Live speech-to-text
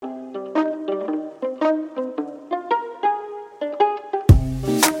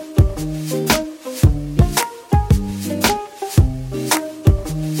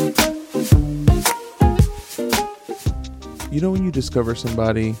discover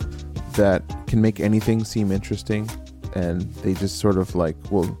somebody that can make anything seem interesting, and they just sort of like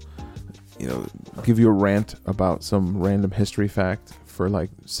will, give you a rant about some random history fact for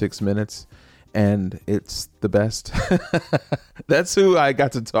like 6 minutes, and it's the best. That's who I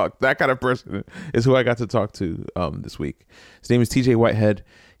got to talk. That kind of person is who I got to talk to this week. His name is TJ Whitehead.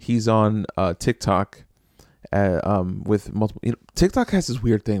 He's on TikTok with multiple. TikTok has this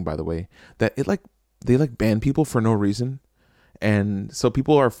weird thing, by the way, that they ban people for no reason, and so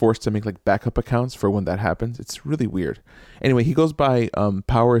people are forced to make like backup accounts for when that happens. It's really weird. Anyway, he goes by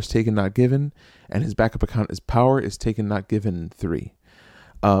Power is Taken Not Given, and his backup account is Power is Taken Not Given 3.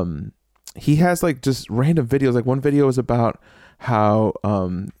 He has like just random videos. Like one video is about how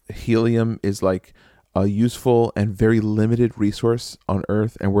helium is like a useful and very limited resource on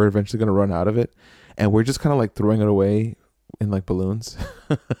Earth, and we're eventually going to run out of it, and we're just kind of like throwing it away in like balloons.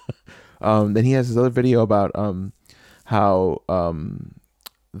 Then he has this other video about how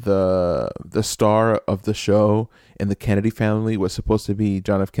the star of the show in the Kennedy family was supposed to be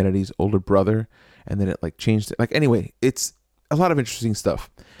John F. Kennedy's older brother, and then it like changed it. Like anyway, it's a lot of interesting stuff.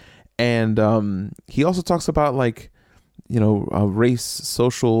 And he also talks about like, race,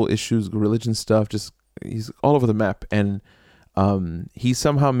 social issues, religion stuff. Just he's all over the map, and he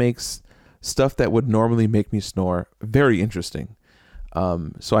somehow makes stuff that would normally make me snore very interesting.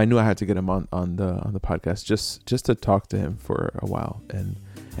 So I knew I had to get him on the podcast just to talk to him for a while, and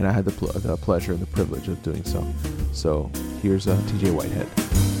I had the pleasure and the privilege of doing so. So here's TJ Whitehead.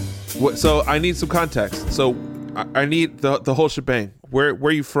 So I need some context. So I need the whole shebang. Where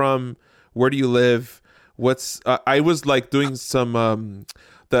are you from? Where do you live? What's I was like doing some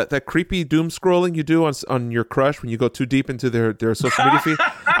that creepy doom scrolling you do on your crush when you go too deep into their social media feed.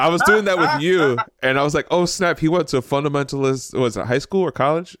 I was doing that with you, and I was like, oh snap, he went to a fundamentalist. Was it high school or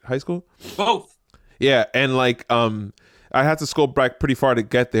college? High school? Both. Yeah, and like I had to scroll back pretty far to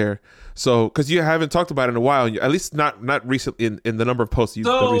get there. So because you haven't talked about it in a while, at least not recently in the number of posts you've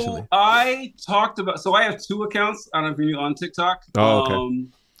done recently. I talked about. So I have 2 accounts. I don't know if you're on TikTok. Oh, okay.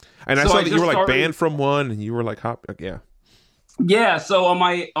 And I saw that you were like banned from one, and you were like yeah. Yeah, so on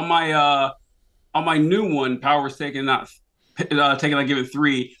my new one, Power's Taken Not Given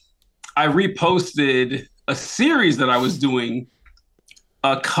 3, I reposted a series that I was doing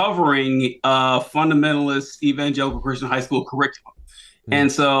covering fundamentalist evangelical Christian high school curriculum.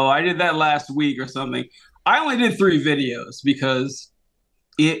 And so I did that last week or something. I only did 3 videos because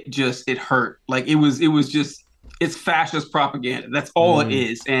it hurt. Like it was just, it's fascist propaganda. That's all it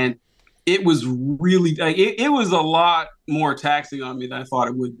is. And it was really, like, it was a lot more taxing on me than I thought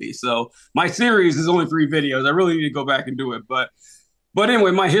it would be. So my series is only 3 videos. I really need to go back and do it. But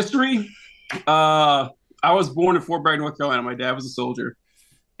anyway, my history, I was born in Fort Bragg, North Carolina. My dad was a soldier.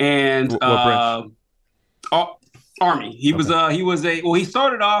 And what Army. He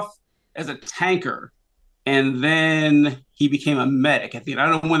started off as a tanker, and then he became a medic. I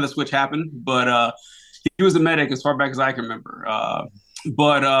don't know when the switch happened, but he was a medic as far back as I can remember.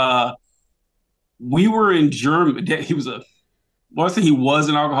 But we were in Germany. He was I say he was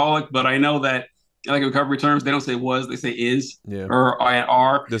an alcoholic, but I know that like in recovery terms, they don't say was, they say is. Yeah. Or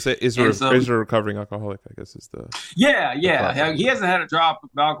are. They say is a recovering alcoholic, I guess is the. Yeah. He hasn't had a drop of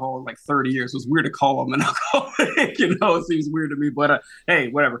alcohol in like 30 years. So it's weird to call him an alcoholic. It seems weird to me, but hey,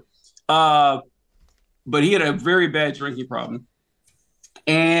 whatever. But he had a very bad drinking problem.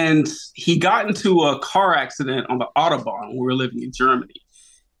 And he got into a car accident on the Autobahn when we were living in Germany.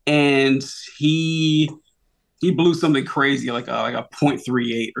 And he blew something crazy, like a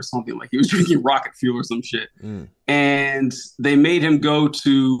 .38 or something. Like he was drinking rocket fuel or some shit. And they made him go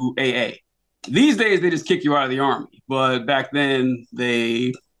to AA. These days, they just kick you out of the Army. But back then,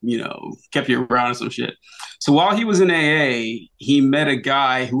 they, kept you around and some shit. So while he was in AA, he met a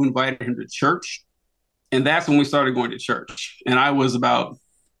guy who invited him to church. And that's when we started going to church. And I was about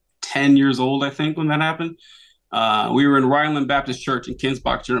 10 years old, I think, when that happened. We were in Rhineland Baptist Church in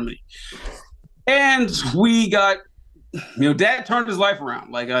Kinsbach, Germany. And we got, Dad turned his life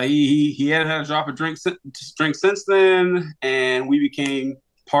around. Like he hadn't had a drop of drink since then. And we became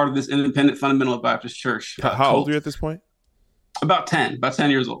part of this independent fundamental Baptist church. How old are you at this point? About 10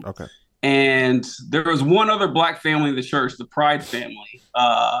 years old. Okay. And there was one other black family in the church, the Pride family.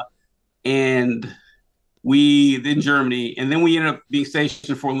 And we in Germany, and then we ended up being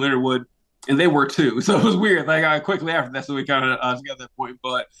stationed for Leonardwood, and they were too. So it was weird. Like quickly after that, so we kind of got that point.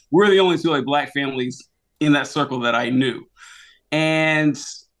 But we're the only 2 like black families in that circle that I knew, and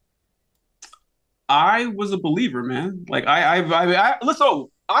I was a believer, man. Like I listen.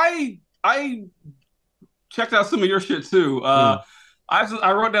 I checked out some of your shit too. I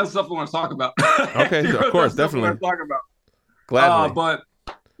wrote down stuff I want to talk about. Okay, of course, definitely. Talk about. Gladly. But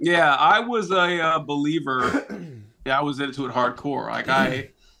yeah, I was a believer. Yeah, I was into it hardcore. Like I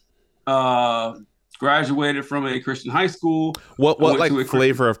graduated from a Christian high school. What I went like to a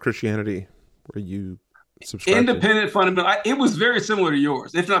flavor of Christianity were you subscribed to? independent fundamental. It was very similar to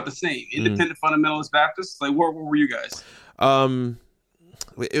yours, if not the same. Mm. Independent fundamentalist Baptist. Like, where were you guys?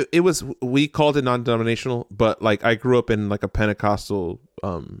 It was, we called it non-denominational, but like I grew up in like a Pentecostal.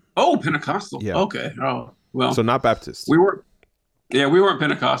 Oh, Pentecostal. Yeah. Okay. Oh, well. So not Baptist. We were. Yeah, we weren't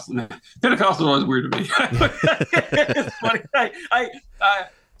Pentecostal. Pentecostal was weird to me. It's funny.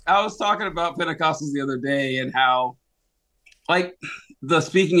 I was talking about Pentecostals the other day and how, like, the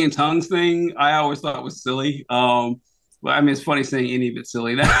speaking in tongues thing, I always thought was silly. But I mean, it's funny saying any of it's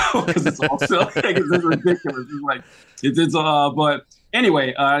silly now because it's all silly. Because it's ridiculous. It's like it's But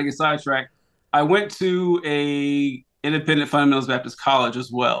anyway, I get sidetracked. I went to a independent fundamentalist Baptist college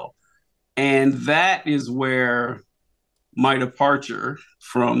as well, and that is where my departure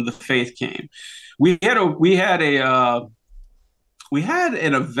from the faith came. We had an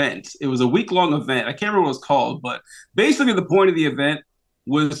event. It was a week-long event. I can't remember what it was called, but basically the point of the event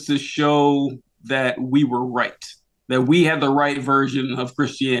was to show that we were right, that we had the right version of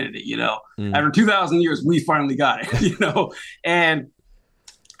Christianity. After 2,000 years, we finally got it. And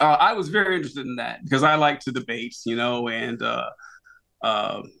I was very interested in that because I like to debate, and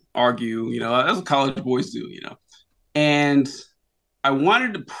argue, as college boys do, And I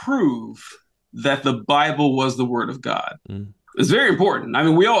wanted to prove that the Bible was the word of God. It's very important. I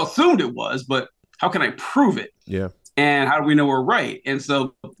mean, we all assumed it was, but how can I prove it? Yeah. And how do we know we're right? And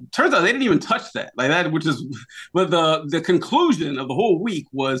so turns out they didn't even touch that like that, but the conclusion of the whole week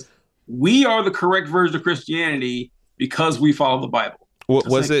was we are the correct version of Christianity because we follow the Bible.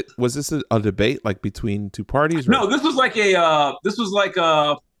 Was this a debate like between two parties? Or? No, this was like it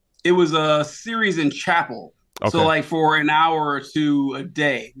was a series in chapel. Okay. So like for an hour or two a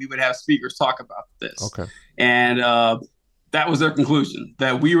day, we would have speakers talk about this. Okay. And that was their conclusion,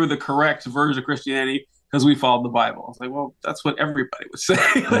 that we were the correct version of Christianity because we followed the Bible. I was like, well, that's what everybody would say.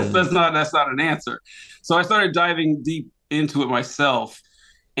 That's not an answer. So I started diving deep into it myself.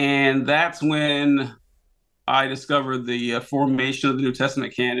 And that's when I discovered the formation of the New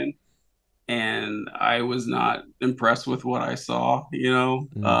Testament canon. And I was not impressed with what I saw,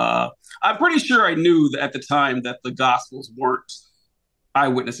 I'm pretty sure I knew that at the time that the Gospels weren't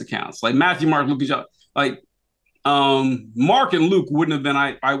eyewitness accounts. Like Matthew, Mark, Luke, and John. Like Mark and Luke wouldn't have been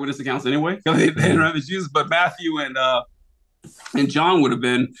eyewitness accounts anyway, because they didn't have Jesus, but Matthew and John would have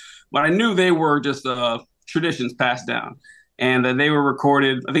been. But I knew they were just traditions passed down. And that they were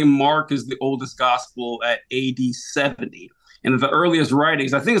recorded. I think Mark is the oldest gospel at AD 70. And the earliest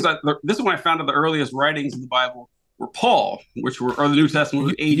writings, I think this is when I found out the earliest writings in the Bible were Paul, or the New Testament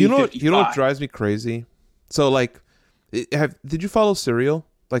was AD 55. You know what drives me crazy? So like, did you follow Serial,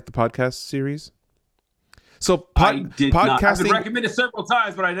 like the podcast series? So I did podcasting, not. I've been recommended several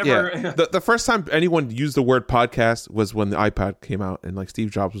times, but I never. Yeah. The first time anyone used the word podcast was when the iPad came out, and like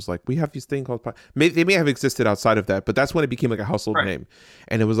Steve Jobs was like, "We have this thing called." They may have existed outside of that, but that's when it became like a household name,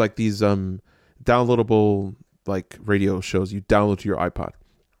 and it was like these downloadable like radio shows you download to your iPod.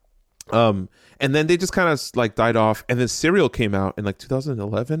 And then they just kind of like died off, and then Serial came out in like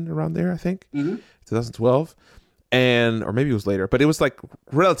 2011, around there, I think, 2012, or maybe it was later, but it was like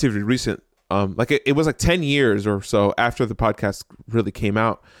relatively recent. Like it was like 10 years or so after the podcast really came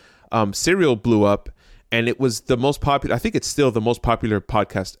out. Serial blew up, and it was the most popular. I think it's still the most popular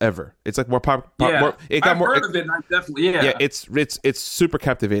podcast ever. It's like more popular. I've heard of it. And I definitely, yeah. It's super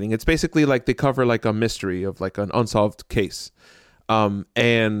captivating. It's basically like they cover like a mystery of like an unsolved case,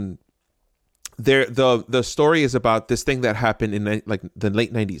 and the story is about this thing that happened in like the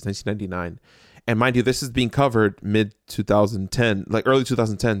late 90s, 1999. And mind you, this is being covered mid 2010, like early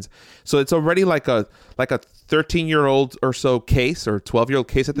 2010s. So it's already like a 13-year-old or so case, or 12-year-old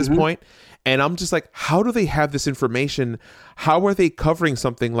case at this point. And I'm just like, how do they have this information? How are they covering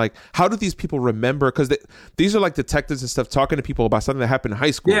something like? How do these people remember? Because these are like detectives and stuff talking to people about something that happened in high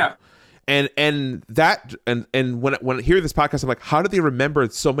school. Yeah. And when I hear this podcast, I'm like, how do they remember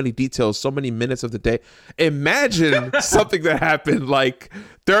so many details, so many minutes of the day? Imagine something that happened like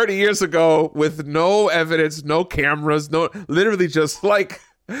 30 years ago with no evidence, no cameras, literally just like.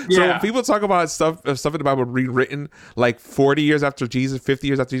 Yeah. So when people talk about stuff in the Bible rewritten like 40 years after Jesus, 50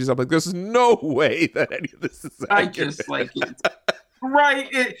 years after Jesus, I'm like, there's no way that any of this is accurate. I just like it. Right.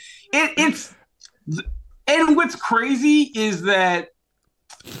 It's and what's crazy is that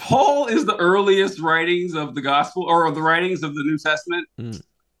Paul is the earliest writings of the gospel, or the writings of the New Testament.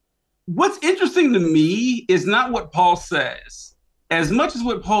 What's interesting to me is not what Paul says as much as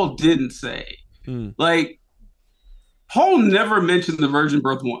what Paul didn't say. Like, Paul never mentioned the virgin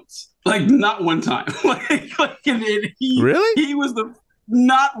birth once, like not one time. Really? He was the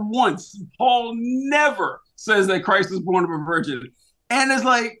not once. Paul never says that Christ was born of a virgin, and it's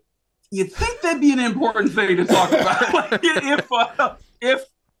like you'd think that'd be an important thing to talk about.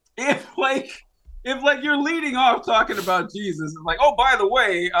 Like if you're leading off talking about Jesus, it's like, oh, by the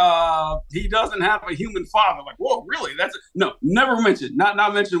way, he doesn't have a human father. Like, whoa, really? No, never mentioned,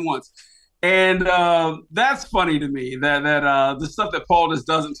 not mentioned once. And that's funny to me that the stuff that Paul just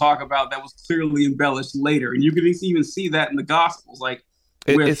doesn't talk about that was clearly embellished later, and you can even see that in the Gospels. Like,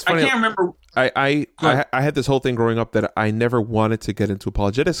 it's funny. I can't remember. I had this whole thing growing up that I never wanted to get into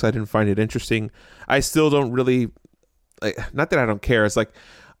apologetics. I didn't find it interesting. I still don't really, not that I don't care. It's like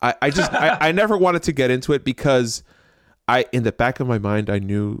I never wanted to get into it because in the back of my mind, I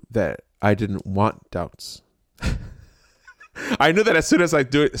knew that I didn't want doubts. I knew that as soon as I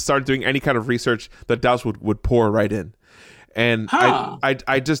started doing any kind of research, the doubts would pour right in. And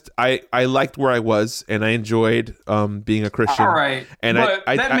I liked where I was, and I enjoyed being a Christian. All right, and but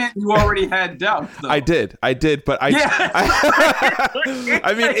that meant you already had doubts, though. I did, but I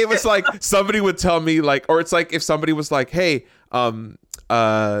mean, it was like somebody would tell me, like, or it's like if somebody was like, "Hey, you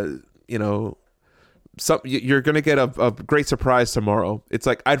know, you're gonna get a great surprise tomorrow." It's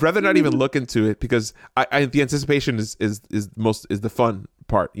like I'd rather not even look into it because the anticipation is the fun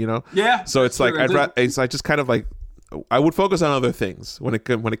part, you know. Yeah. So it's like I just kind of like I would focus on other things when it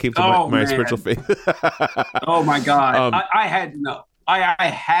came to my spiritual faith. Oh my God, I had to know. I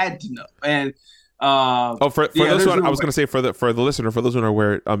had to know. And for those who I was going to say for the listener, for those who are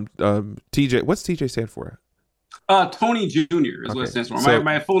aware, TJ, what's TJ stand for? Tony Jr. is what it stands for. So,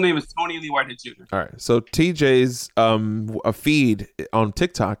 my full name is Tony Lee Whitehead Jr. All right. So TJ's a feed on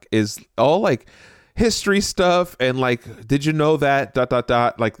TikTok is all like history stuff and like, did you know that ...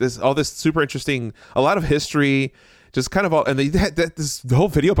 like all this super interesting, a lot of history, just kind of all, and they had this whole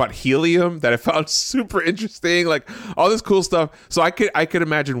video about helium that I found super interesting, like all this cool stuff. So I could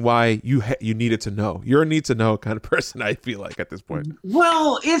imagine why you needed to know. You're a need to know kind of person, I feel like, at this point.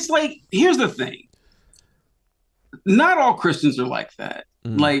 Well, it's like, here's the thing. Not all Christians are like that.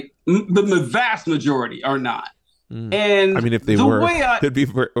 Like the vast majority are not. And I mean, if they were, there'd be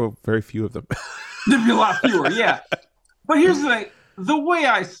very few of them. There'd be a lot fewer, yeah. But here's the thing. The way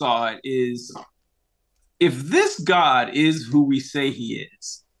I saw it is, if this God is who we say he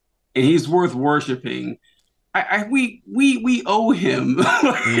is, and he's worth worshiping, we owe him.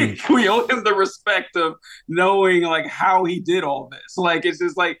 We owe him the respect of knowing like how he did all this. Like, it's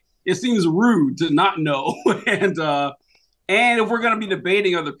just like, it seems rude to not know. And if we're going to be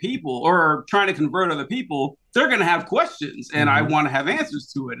debating other people or trying to convert other people, they're going to have questions, and I want to have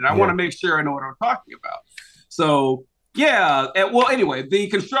answers to it, and I want to make sure I know what I'm talking about. So yeah. Well, anyway, the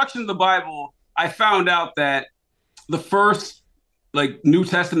construction of the Bible, I found out that the first like New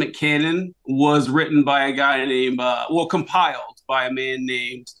Testament canon was written by a guy named, compiled by a man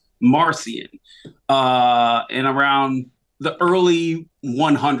named Marcion, and around the early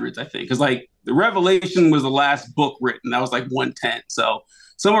 100s, I think, because like the Revelation was the last book written. That was like 110. So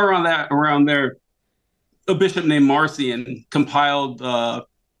somewhere around there, a bishop named Marcion compiled the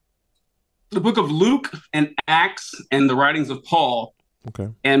book of Luke and Acts and the writings of Paul,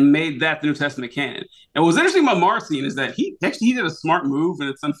 and made that the New Testament canon. And what's interesting about Marcion is that he did a smart move, and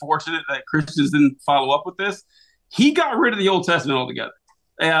it's unfortunate that Christians didn't follow up with this. He got rid of the Old Testament altogether.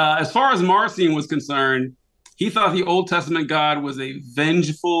 As far as Marcion was concerned, he thought the Old Testament God was a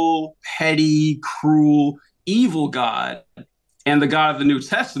vengeful, petty, cruel, evil God. And the God of the New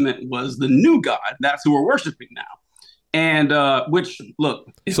Testament was the new God. That's who we're worshiping now. And which, look.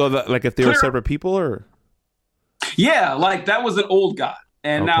 So that, like, if they were separate people, or? Yeah, like that was an old God.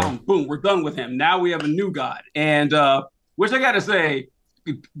 And now, boom, we're done with him. Now we have a new God. And which I got to say,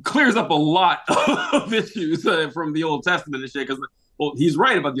 it clears up a lot of issues from the Old Testament and shit. Because, well, he's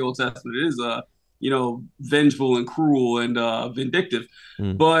right about the Old Testament. It is vengeful and cruel and vindictive.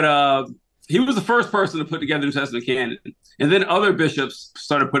 But he was the first person to put together the New Testament canon. And then other bishops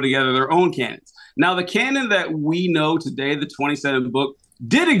started putting together their own canons. Now, the canon that we know today, the 27th book,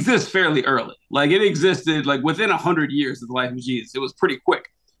 did exist fairly early. Like, it existed like within 100 years of the life of Jesus. It was pretty quick.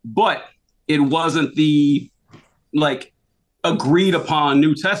 But it wasn't the like agreed upon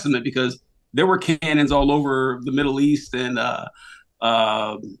New Testament, because there were canons all over the Middle East and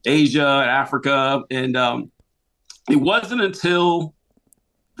Asia and Africa. And it wasn't until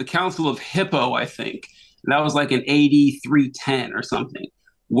the Council of Hippo, I think, and that was like in AD 310 or something,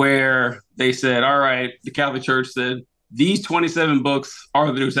 where they said, all right, the Catholic Church said, these 27 books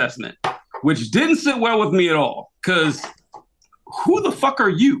are the New Testament, which didn't sit well with me at all, because who the fuck are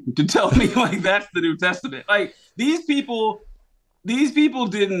you to tell me like that's the New Testament? Like, these people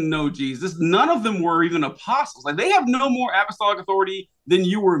didn't know Jesus. None of them were even apostles. Like they have no more apostolic authority than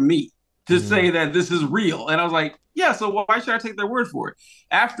you or me to say that this is real. And I was like, yeah, so why should I take their word for it?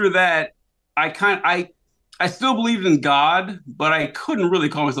 After that, I still believed in God, but I couldn't really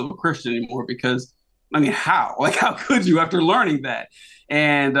call myself a Christian anymore because I mean, how? Like how could you after learning that?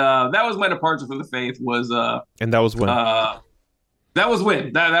 And that was my departure from the faith and that was when? That was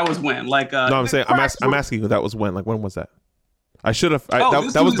when. That was when. Like no, I'm saying I'm asking you that was when. Like when was that? I should have.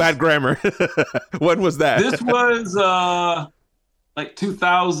 That was bad grammar. When was that? This was like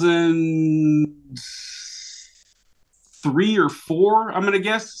 2003 or four. I'm gonna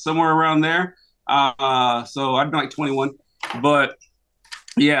guess somewhere around there. So I'd been like 21, but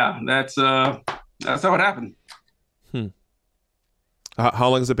yeah, that's how it happened. How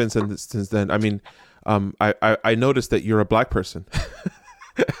long has it been since then? I mean, I noticed that you're a black person.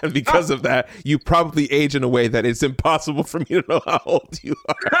 And because of that, you probably age in a way that it's impossible for me to know how old you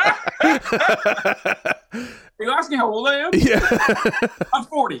are. You're asking how old I am? Yeah. I'm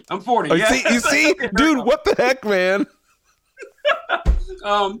 40. Oh, yeah. You see? Dude, what the heck, man?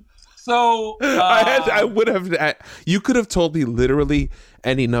 So I would have. You could have told me literally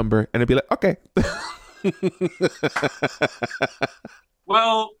any number, and I'd be like, okay.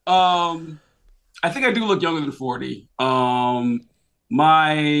 Well, I think I do look younger than 40.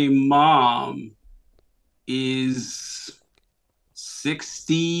 My mom is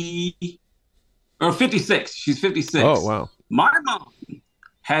 60 or 56. She's 56. Oh, wow. My mom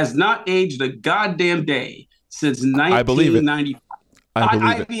has not aged a goddamn day since 1995. I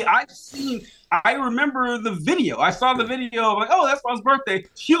believe it. I remember the video. I saw the video. I'm like, oh, that's mom's birthday.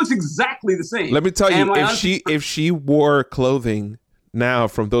 She looks exactly the same. Let me tell you, if she wore clothing now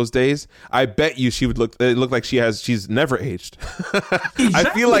from those days, I bet you she would look like she's never aged. Exactly, I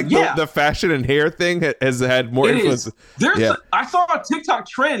feel like the fashion and hair thing has had more influence. I saw a TikTok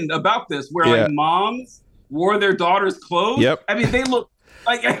trend about this where like moms wore their daughters' clothes. Yep. I mean, they look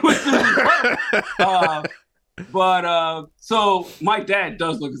like it was really but so my dad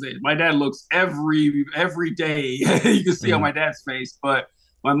does look his age. My dad looks every day. You can see on my dad's face, but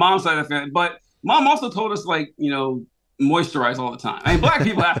my mom's side of the family. But mom also told us like, moisturize all the time. I mean, black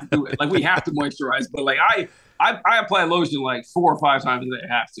people have to do it. Like we have to moisturize, but like I apply lotion like 4 or 5 times a day. I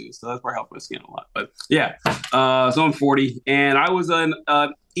have to, so that's probably helped my skin a lot. But yeah, so I'm 40, and I was an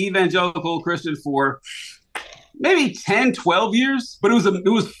evangelical Christian for maybe 10, 12 years, but it was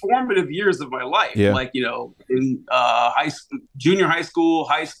formative years of my life. Yeah. Like in junior high school,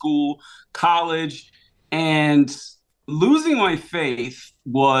 college, and losing my faith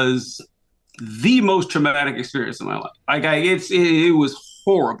was the most traumatic experience of my life. Like it was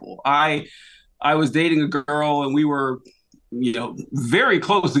horrible. I was dating a girl and we were, very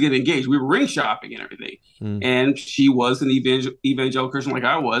close to getting engaged. We were ring shopping and everything. And she was an evangelical Christian like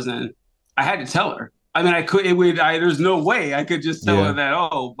I was. And I had to tell her. I mean, there's no way I could just tell her that,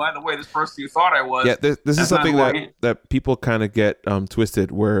 oh, by the way, this person you thought I was. Yeah, this is something that people kind of get twisted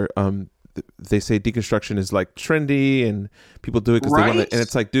where, they say deconstruction is like trendy and people do it because they want it, and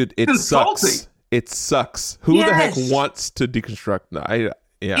it's like, dude, it sucks. It sucks. Who the heck wants to deconstruct? No,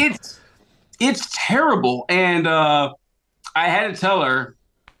 it's terrible, and I had to tell her,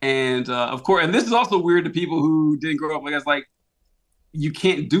 and of course, and this is also weird to people who didn't grow up like us. Like, you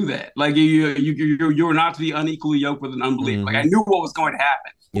can't do that. Like you're not to be unequally yoked with an unbeliever. Mm-hmm. Like I knew what was going to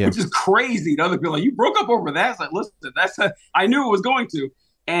happen, which is crazy to other people. Like you broke up over that. It's like, listen, I knew it was going to.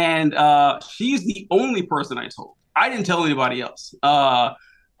 And she's the only person I told. I didn't tell anybody else. I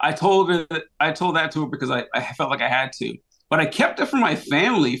told that to her because I felt like I had to. But I kept it from my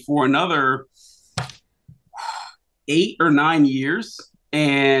family for another 8 or 9 years.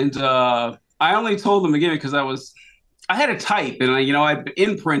 And I only told them again because I had a type and I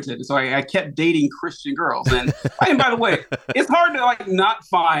imprinted. So I kept dating Christian girls. And by the way, it's hard to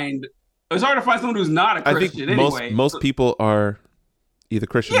find someone who's not a Christian anyway. Most people are either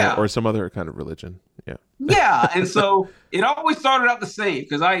Christian or some other kind of religion. Yeah. Yeah. And so it always started out the same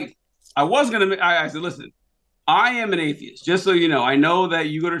because I said, listen, I am an atheist, just so you know. I know that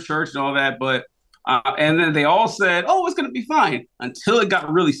you go to church and all that, but and then they all said, oh, it's going to be fine until it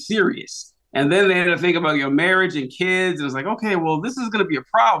got really serious. And then they had to think about your marriage and kids. And it's like, okay, well, this is going to be a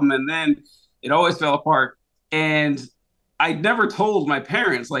problem. And then it always fell apart. And I never told my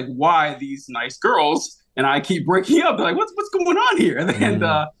parents like why these nice girls and I keep breaking up. They're like, what's going on here? And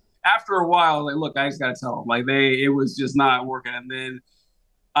after a while, I was like, look, I just got to tell them. Like it was just not working. And then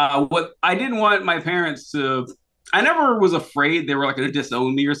what I didn't want my parents to, I never was afraid they were like going to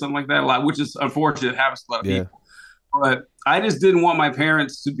disown me or something like that, a lot, which is unfortunate. It happens to a lot of people. But I just didn't want my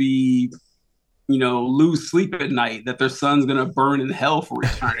parents to be, lose sleep at night that their son's gonna burn in hell for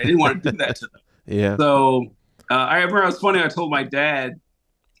eternity. I didn't want to do that to them. Yeah. So I remember it was funny. I told my dad,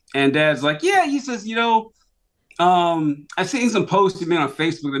 and Dad's like, "Yeah," he says, I've seen some posts you made on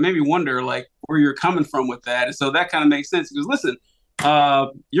Facebook that made me wonder like where you're coming from with that. And so that kind of makes sense. He goes, listen,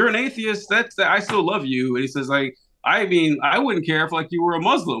 you're an atheist. I still love you. And he says, like, I mean, I wouldn't care if like you were a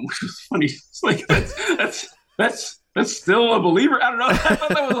Muslim, which was funny. It's like that's still a believer. I don't know. I thought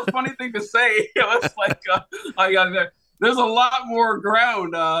that was a funny thing to say. It's like there's a lot more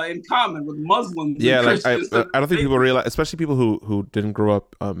ground in common with Muslims. Yeah, and like Christians I don't think people realize, especially people who didn't grow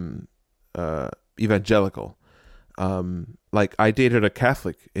up evangelical. Like I dated a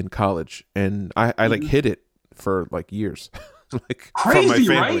Catholic in college, and I like hid it for like years, like crazy,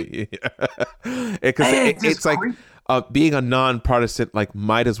 from my family, because it's like being a non-Protestant, like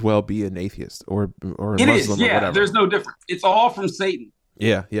might as well be an atheist or a it Muslim is, or whatever. There's no difference. It's all from Satan.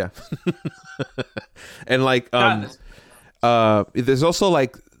 Yeah, yeah, and like there's also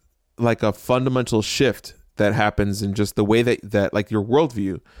like a fundamental shift that happens in just the way that like your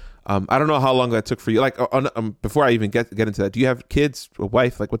worldview. I don't know how long that took for you. Like, before I even get into that, do you have kids, a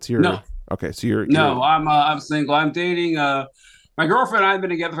wife? Like, what's your? No. Okay, so you're I'm single. I'm dating. My girlfriend and I have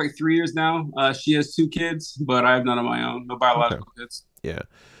been together for like 3 years now. She has 2 kids, but I have none of my own. No biological kids. Yeah,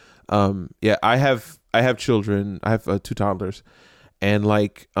 yeah. I have children. I have 2 toddlers, and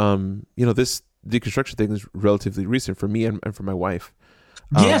like, this deconstruction thing is relatively recent for me and for my wife.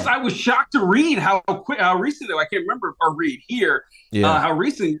 Yes, I was shocked to read how recent, I can't remember or read here, how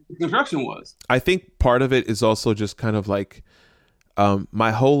recent construction was. I think part of it is also just kind of like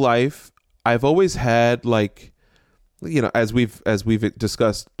my whole life, I've always had like, as we've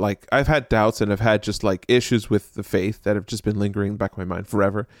discussed, like I've had doubts and I've had just like issues with the faith that have just been lingering in the back of my mind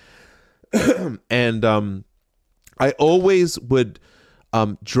forever. And I always would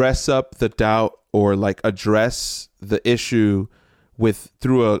dress up the doubt or like address the issue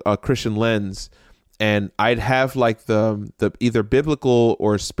through a Christian lens, and I'd have like the either biblical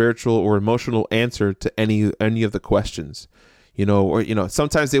or spiritual or emotional answer to any of the questions, or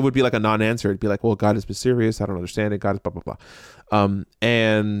sometimes it would be like a non-answer. It'd be like, well, God is mysterious, I don't understand it, God is blah blah blah,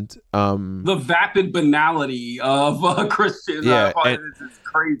 the vapid banality of Christians. It's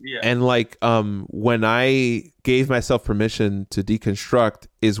crazy. Yeah. And like when I gave myself permission to deconstruct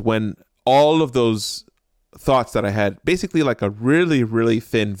is when all of those thoughts that I had, basically like a really, really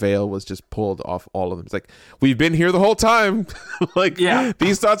thin veil was just pulled off all of them. It's like, we've been here the whole time. Like,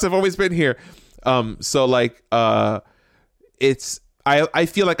 these thoughts have always been here. So like, I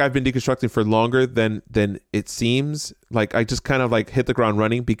feel like I've been deconstructing for longer than it seems. Like I just kind of like hit the ground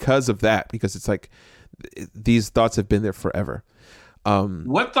running because of that, because it's like these thoughts have been there forever.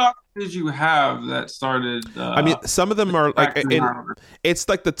 What thoughts did you have that started? I mean, some of them are like it's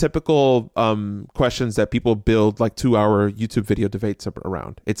like the typical questions that people build like 2-hour YouTube video debates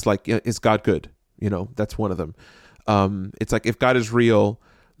around. It's like, is God good? That's one of them. It's like, if God is real,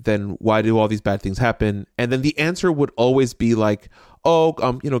 then why do all these bad things happen? And then the answer would always be like,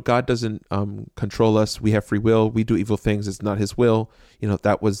 God doesn't control us. We have free will. We do evil things. It's not His will.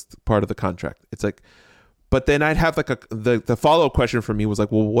 That was part of the contract. It's like. But then I'd have like the follow-up question for me was like,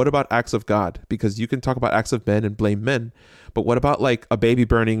 well, what about acts of God? Because you can talk about acts of men and blame men, but what about like a baby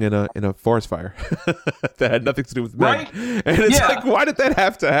burning in a forest fire that had nothing to do with men? Right? And it's like, why did that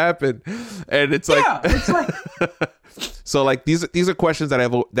have to happen? And it's like, so like these are questions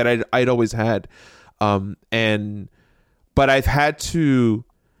that I'd always had, but I've had to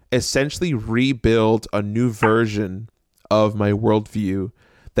essentially rebuild a new version of my worldview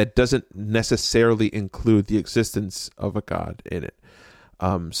that doesn't necessarily include the existence of a God in it.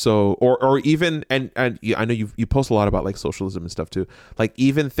 So, or even, and I know you post a lot about like socialism and stuff too. Like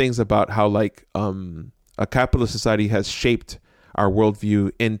even things about how like a capitalist society has shaped our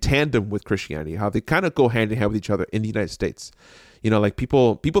worldview in tandem with Christianity, how they kind of go hand in hand with each other in the United States. Like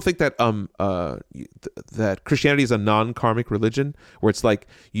people think that that Christianity is a non-karmic religion, where it's like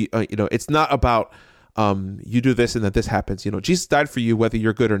it's not about you do this and that this happens. Jesus died for you whether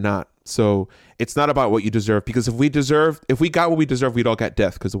you're good or not. So it's not about what you deserve, because if we got what we deserve, we'd all get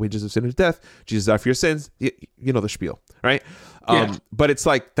death, because the wages of sin is death. Jesus died for your sins. You know the spiel, right? But it's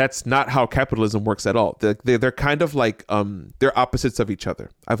like, that's not how capitalism works at all. They're kind of like they're opposites of each other.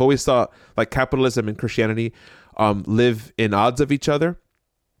 I've always thought like capitalism and Christianity live in odds of each other.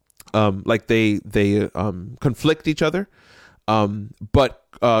 Like they conflict each other. But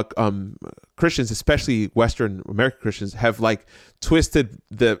Christians, especially Western American Christians, have like twisted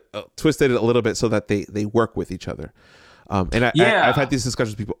it a little bit so that they work with each other. And I've had these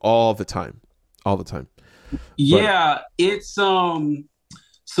discussions with people all the time. Yeah, it's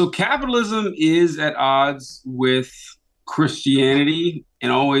So capitalism is at odds with Christianity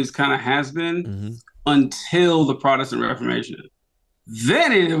and always kind of has been Hmm. until the Protestant Reformation.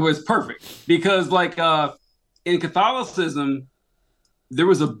 Then it was perfect because in Catholicism, there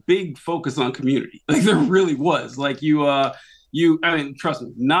was a big focus on community. Like there really was. I mean, trust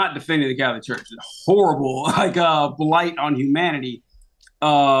me, not defending the Catholic Church, horrible blight on humanity.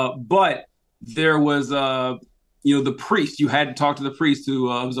 But there was the priest. You had to talk to the priest to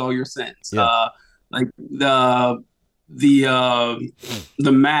absolve your sins. Yeah. Like the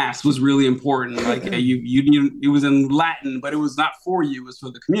mass was really important. Like it was in Latin, but it was not for you; it was for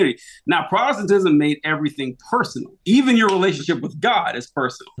the community. Now, Protestantism made everything personal. Even your relationship with God is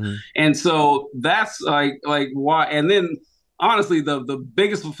personal, Mm. and so that's like why. And then honestly, the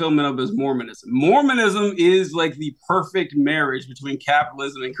biggest fulfillment of it is Mormonism. Mormonism is like the perfect marriage between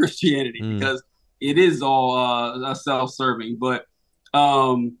capitalism and Christianity Mm. because it is all self-serving. But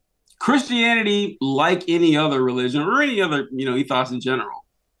Christianity, like any other religion or any other ethos in general,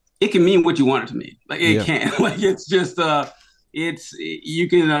 it can mean what you want it to mean. Like it Yeah. can. Like it's just it's you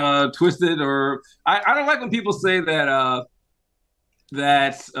can twist it or I don't like when people say that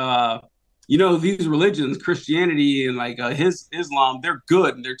these religions, Christianity and his Islam, they're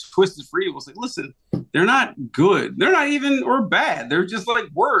good and they're twisted for evil. It's like, listen, they're not good. They're not even or bad. They're just like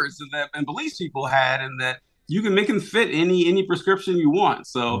words and beliefs people had, and that you can make them fit any prescription you want.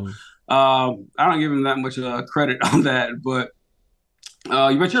 So Mm. I don't give him that much credit on that. But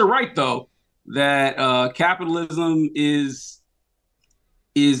you're right though that capitalism is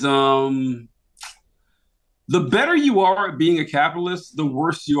the better you are at being a capitalist, the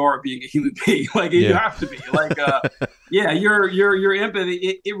worse you are at being a human being. Like you Yeah. have to be. Yeah, your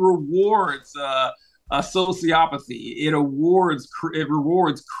empathy it rewards sociopathy. It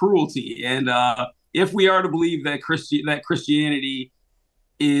rewards cruelty. And if we are to believe that Christianity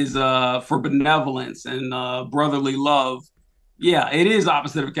is for benevolence and brotherly love, yeah, it is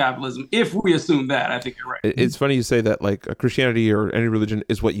opposite of capitalism. If we assume that, I think you're right. It's funny you say that, like Christianity or any religion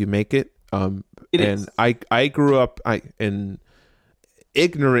is what you make it. It And is. I grew up in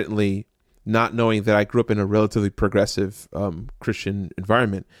ignorantly not knowing that I grew up in a relatively progressive Christian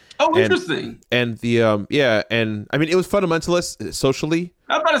environment. Oh, And interesting. and and I mean it was fundamentalist socially.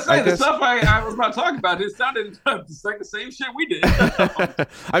 I was about to I say the guess. stuff I was about to talk about. It sounded like the same shit we did.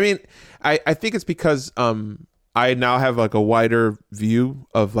 I mean, I think it's because I now have like a wider view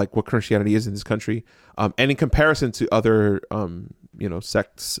of like what Christianity is in this country, and in comparison to other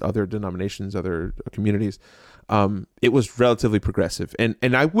sects, other denominations, other communities, it was relatively progressive, and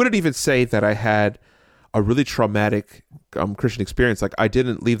I wouldn't even say that I had a really traumatic Christian experience. Like I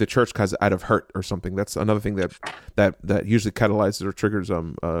didn't leave the church because out of hurt or something. That's another thing that usually catalyzes or triggers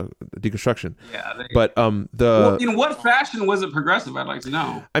deconstruction. Yeah. But Well, in what fashion was it progressive? I'd like to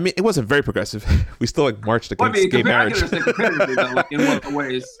know. I mean, it wasn't very progressive. We still like marched Well, against gay I marriage. can understand comparatively though, like, in what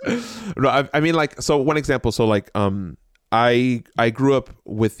ways? No, I mean, like, so one example. So, like, I grew up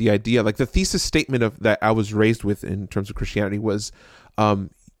with the idea, like, the thesis statement of that I was raised with in terms of Christianity was,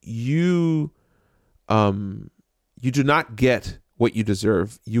 you do not get what you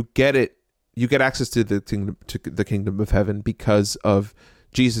deserve. You get it. You get access to the kingdom of heaven because of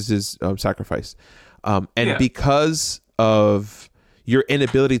Jesus's sacrifice, and Yeah. because of your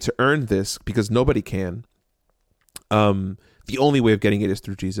inability to earn this, because nobody can. The only way of getting it is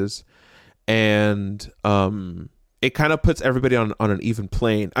through Jesus, and it kind of puts everybody on an even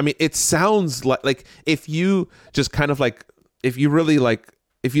plane. I mean, it sounds like if you just kind of like, if you really like,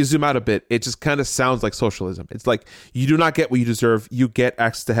 if you zoom out a bit, it just kind of sounds like socialism. It's like you do not get what you deserve. You get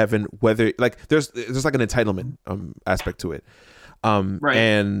access to heaven, whether like there's like an entitlement aspect to it. Right.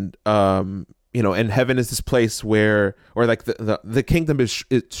 And and heaven is this place where, or like the kingdom it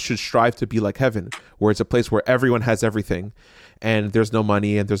should strive to be like heaven, where it's a place where everyone has everything, and there's no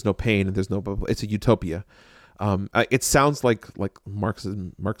money and there's no pain and there's no. It's a utopia. It sounds like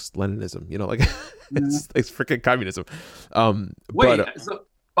Marx-Leninism, like it's freaking communism. Wait. But,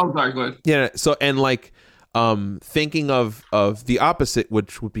 Sorry. Go ahead. yeah. So and like thinking of the opposite,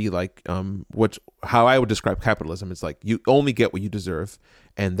 which would be like how I would describe capitalism is like you only get what you deserve,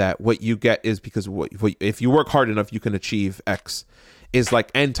 and that what you get is because if you work hard enough you can achieve X, is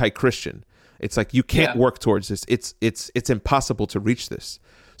like anti-Christian. It's like you can't work towards this. It's impossible to reach this.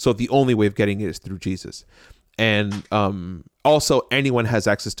 So the only way of getting it is through Jesus. And also anyone has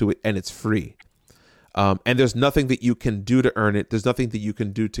access to it, and it's free. And there's nothing that you can do to earn it. There's nothing that you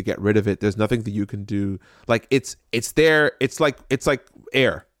can do to get rid of it. There's nothing that you can do. Like it's there. It's like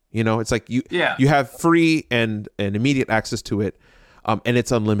air. It's like you have free and immediate access to it, and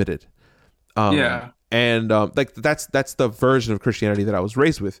it's unlimited. and like that's the version of Christianity that I was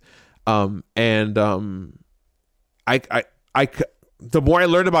raised with, and I the more I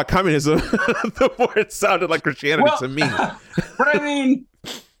learned about communism, the more it sounded like Christianity to me. But I mean,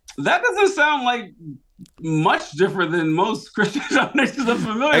 that doesn't sound like much different than most Christian denominations I'm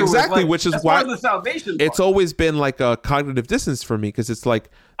familiar with. Exactly, which is why the salvation part. It's always been like a cognitive dissonance for me, because it's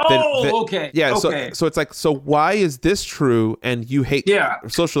like, okay, yeah, okay. So it's like, so why is this true and you hate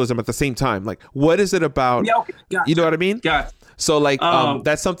socialism at the same time? Like, what is it about? Yeah, okay, gotcha. You know what I mean? Gotcha. So like,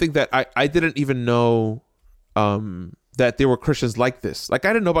 that's something that I didn't even know. That there were Christians like this. Like, I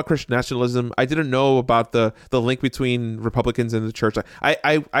didn't know about Christian nationalism. I didn't know about the link between Republicans and the church. I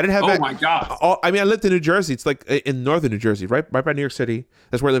didn't have. Oh my God! I mean, I lived in New Jersey. It's like in northern New Jersey, right by New York City.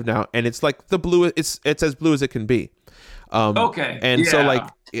 That's where I live now, and it's like the blue. It's as blue as it can be. Okay. And so like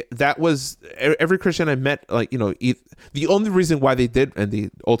that was every Christian I met. Like, you know, the only reason why they did, and they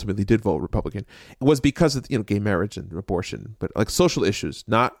ultimately did vote Republican, was because of, you know, gay marriage and abortion, but like social issues,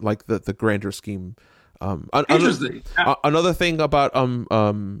 not like the grander scheme. Interesting. Another thing about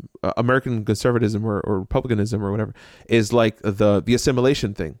American conservatism or republicanism or whatever is like the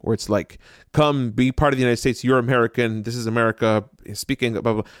assimilation thing, where it's like, come be part of the United States, you're American, this is America, speaking blah,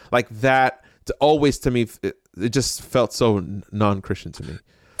 blah, blah. Like that always, to me, it just felt so non-Christian to me,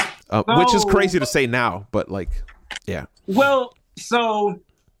 which is crazy to say now, but like, yeah. Well, so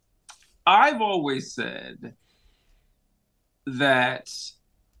I've always said that,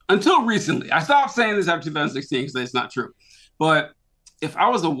 until recently, I stopped saying this after 2016 because it's not true. But if I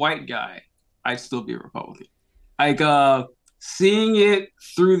was a white guy, I'd still be a Republican. Like, seeing it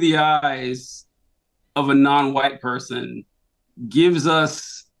through the eyes of a non-white person gives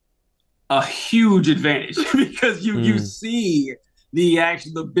us a huge advantage because you see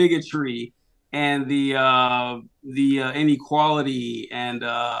the bigotry and the inequality and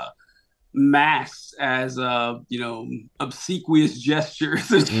masked as obsequious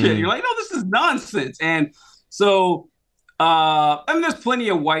gestures and shit. You're like, no, this is nonsense. And so I mean, there's plenty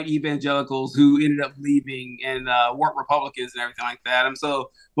of white evangelicals who ended up leaving and weren't Republicans and everything like that. And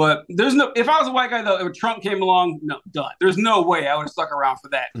so, but there's no, if I was a white guy though, if Trump came along, no, done. There's no way I would have stuck around for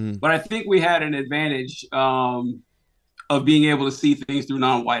that. But I think we had an advantage of being able to see things through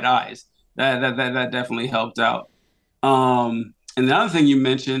non-white eyes. That definitely helped out. And the other thing you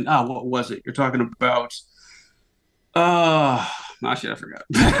mentioned, what was it? You're talking about, shit, I forgot.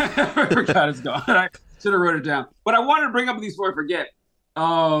 I forgot, it's gone. I should have wrote it down. But I wanted to bring up these before I forget.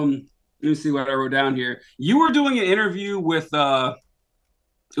 Let me see what I wrote down here. You were doing an interview with, it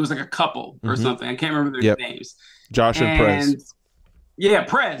was like a couple or something. I can't remember their names. Josh and Prez. Yeah,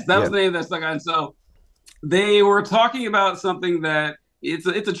 Prez. That was the name that's like, and so they were talking about something that, it's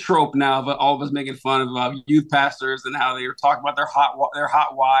a trope now, but all of us making fun of youth pastors and how they were talking about their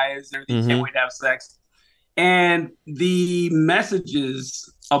hot wives and everything. Can't wait to have sex, and the messages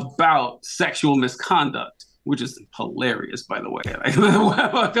about sexual misconduct, which is hilarious, by the way. Like,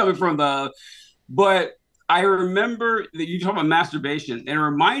 coming from but I remember that you talk about masturbation, and it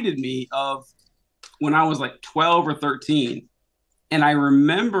reminded me of when I was like 12 or 13, and I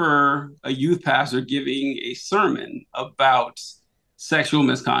remember a youth pastor giving a sermon about sexual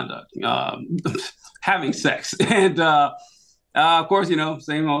misconduct, having sex. And of course,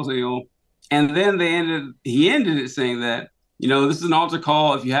 same old. And then he ended it saying that, this is an altar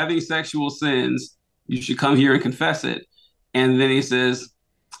call. If you're having sexual sins, you should come here and confess it. And then he says,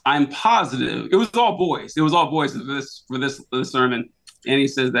 I'm positive. It was all boys. For this sermon. And he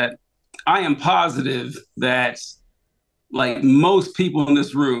says that I am positive that, like, most people in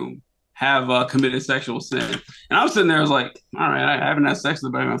this room have committed sexual sin. And I was sitting there, I was like, all right, I haven't had sex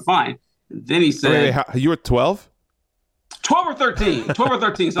with anybody, I'm fine. And then he said... Wait, you were 12? 12 or 13,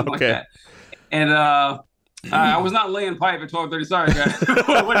 something like that. And I was not laying pipe at 12 or 13, sorry, guys.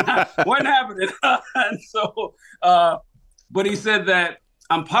 Wasn't happening. And so, but he said that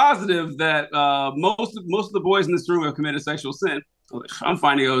I'm positive that most of the boys in this room have committed sexual sin. I'm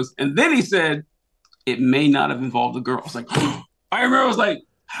fine, he goes. And then he said, it may not have involved a girl. I was like, I remember I was like,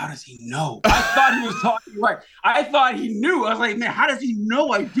 how does he know? I thought he was talking right. I thought he knew. I was like, man, how does he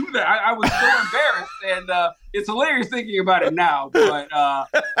know I do that? I was so embarrassed. And it's hilarious thinking about it now. But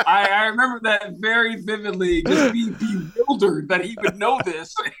I remember that very vividly, just being bewildered that he would know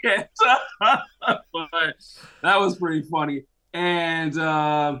this. And, but that was pretty funny. And, this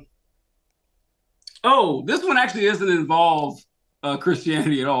one actually doesn't involve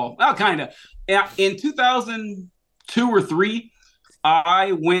Christianity at all. Oh, kind of. In 2002 or 3,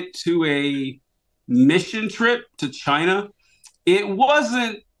 I went to a mission trip to China. It was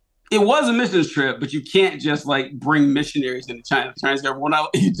a mission trip, but you can't just like bring missionaries into China. China's government will not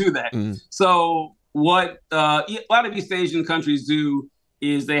let you do that. So what a lot of East Asian countries do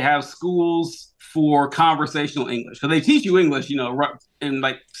is they have schools for conversational English. So they teach you English, in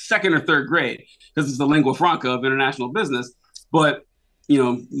like second or third grade because it's the lingua franca of international business. But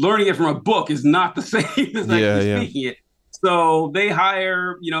learning it from a book is not the same as Yeah, actually yeah. speaking it. So they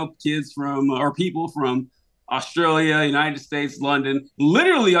hire, kids from or people from Australia, United States, London.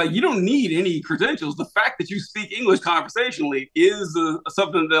 Literally, you don't need any credentials. The fact that you speak English conversationally is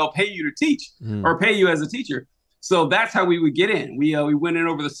something they'll pay you to teach Mm. or pay you as a teacher. So that's how we would get in. We went in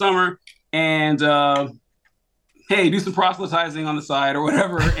over the summer and hey, do some proselytizing on the side or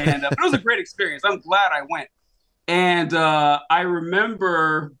whatever. And but it was a great experience. I'm glad I went. And I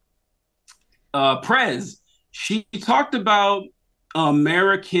remember Prez. She talked about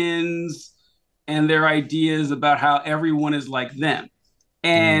Americans and their ideas about how everyone is like them, Mm.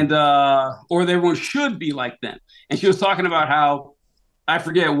 and or everyone should be like them. And she was talking about how I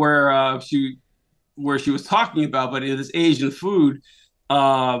forget where she was talking about, but it is Asian food.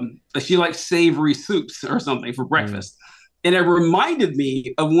 She likes savory soups or something for Mm. breakfast. And it reminded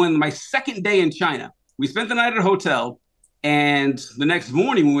me of when my second day in China, we spent the night at a hotel, and the next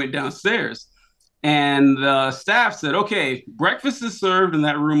morning we went downstairs, and the staff said, "Okay, breakfast is served in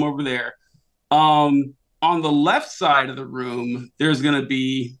that room over there. On the left side of the room, there's going to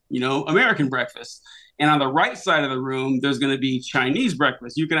be, American breakfast. And on the right side of the room, there's going to be Chinese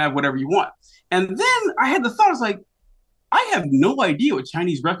breakfast. You can have whatever you want." And then I had the thought, I was like, I have no idea what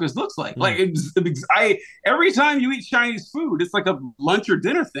Chinese breakfast looks like. Mm. Like, every time you eat Chinese food, it's like a lunch or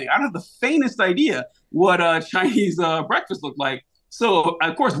dinner thing. I don't have the faintest idea what Chinese breakfast looked like. So,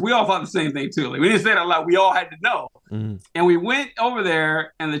 of course, we all thought the same thing, too. Like, we didn't say it out loud. We all had to know. Mm. And we went over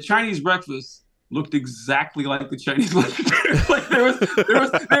there, and the Chinese breakfast looked exactly like the Chinese lunch. Like there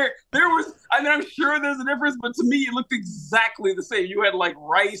was. I mean, I'm sure there's a difference, but to me, it looked exactly the same. You had like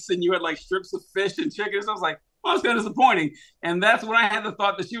rice, and you had like strips of fish and chicken. So I was like, oh, it's kind of disappointing. And that's when I had the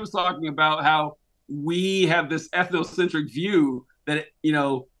thought that she was talking about how we have this ethnocentric view that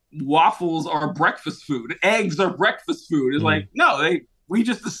waffles are breakfast food, eggs are breakfast food. It's Mm. like no, we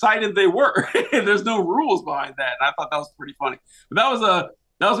just decided they were. There's no rules behind that. And I thought that was pretty funny. But that was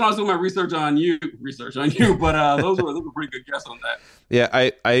when I was doing my research on you. But those were pretty good guess on that. Yeah,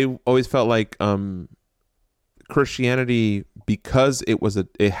 I always felt like Christianity, because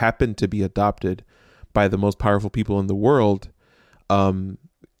it happened to be adopted by the most powerful people in the world,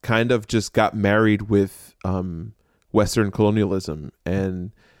 kind of just got married with Western colonialism,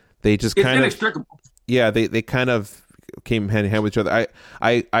 and they just It's kind of inextricable. yeah, they kind of came hand in hand with each other.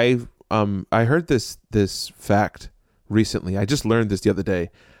 I heard this fact recently. I just learned this the other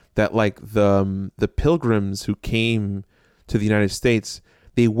day, that like the pilgrims who came to the United States,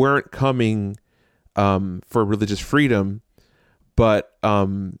 they weren't coming for religious freedom, but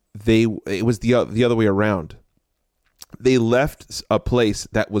it was the other way around. They left a place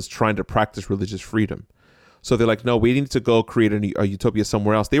that was trying to practice religious freedom. So they're like, no, we need to go create a utopia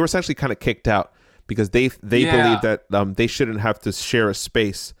somewhere else. They were essentially kind of kicked out because they Yeah. believed that they shouldn't have to share a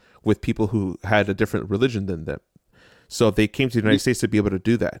space with people who had a different religion than them. So they came to the United States to be able to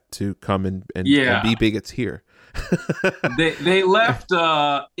do that, to come and Yeah. be bigots here. They left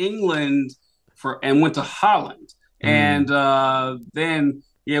England and went to Holland, Mm. and then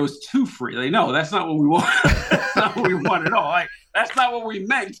yeah, it was too free. Like, no, that's not what we want. That's not what we want at all. Like, that's not what we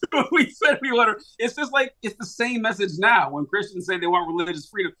meant when we said we want to. It's just like it's the same message now when Christians say they want religious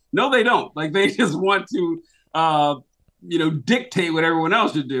freedom. No, they don't. Like they just want to, dictate what everyone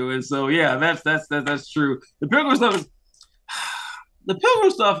else should do. And so yeah, that's true. The pilgrim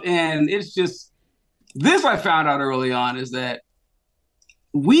stuff, and it's just this I found out early on is that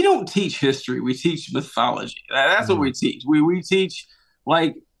we don't teach history. We teach mythology. That's what we Mm. teach. We teach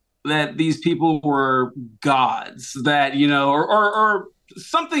like that these people were gods that or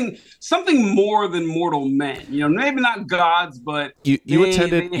something more than mortal men. Maybe not gods, but You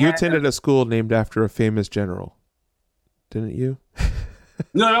attended they had a school named after a famous general, didn't you?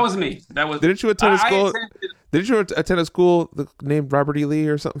 no. That was me. That was Didn't you attend a I school? attended. Didn't you attend a school named Robert E. Lee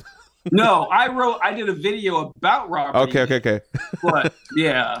or something? No, I did a video about Robert E. Okay, Lee. okay. But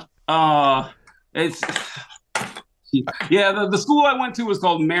yeah, it's yeah. The school I went to was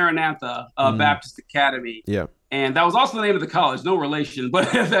called Maranatha Mm. Baptist Academy, Yeah. and that was also the name of the college. No relation,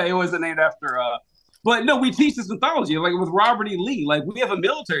 but it was named after. But no, we teach this mythology like with Robert E. Lee. Like we have a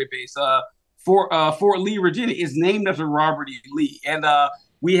military base. Fort Lee, Virginia, is named after Robert E. Lee, and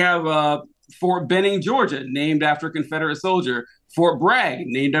we have Fort Benning, Georgia, named after a Confederate soldier. Fort Bragg,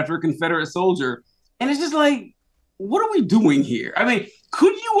 named after a Confederate soldier, and it's just like what are we doing here? I mean,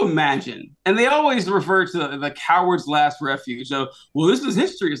 could you imagine? And they always refer to the coward's last refuge. So, well, this is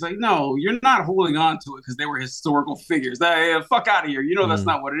history. It's like, no, you're not holding on to it because they were historical figures. Fuck out of here. You know that's Mm.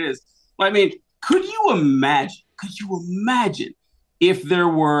 not what it is. I mean, could you imagine? Could you imagine if there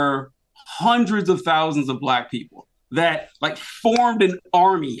were hundreds of thousands of black people that like formed an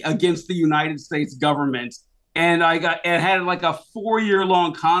army against the United States government and had like a 4 year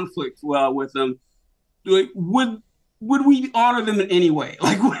long conflict with them? Like, would we honor them in any way?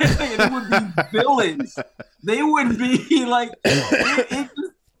 Like, they would be villains. They would be like,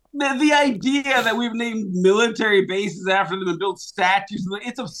 the idea that we've named military bases after them and built statues,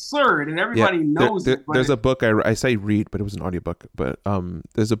 it's absurd, and everybody knows it. There's a book I say read, but it was an audiobook. But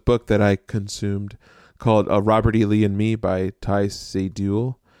there's a book that I consumed called Robert E. Lee and Me by Ty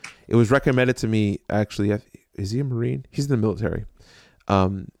Seidule. It was recommended to me, actually. Is he a Marine? He's in the military.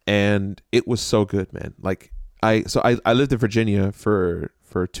 And it was so good, man. Like, I lived in Virginia for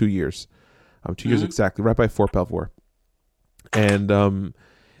 2 years, 2 years exactly, right by Fort Belvoir, and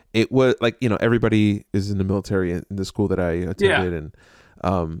it was like, everybody is in the military in the school that I attended, and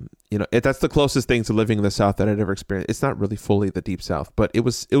that's the closest thing to living in the South that I'd ever experienced. It's not really fully the Deep South, but it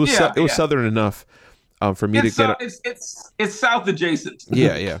was Southern enough for me to get. It's South adjacent.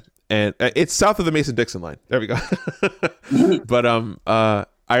 Yeah, and it's south of the Mason-Dixon line. There we go. But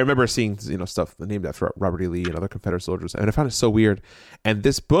I remember seeing stuff named after Robert E. Lee and other Confederate soldiers, and I found it so weird. And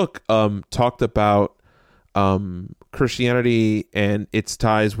this book talked about Christianity and its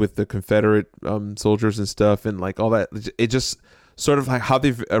ties with the Confederate soldiers and stuff, and like all that. It just sort of like how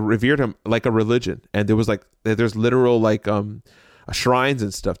they've revered him like a religion, and there's literal like shrines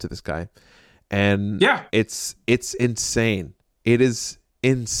and stuff to this guy, and it's insane. It is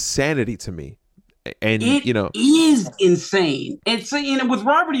insanity to me. And it is insane. It's with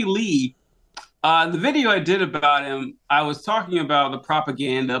Robert E. Lee, the video I did about him, I was talking about the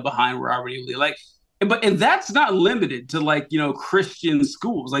propaganda behind Robert E. Lee, and that's not limited to Christian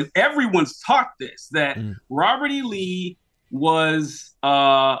schools. Like, everyone's taught this, that Robert E. Lee was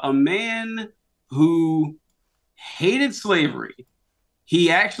a man who hated slavery. He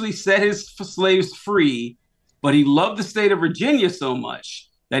actually set his slaves free, but he loved the state of Virginia so much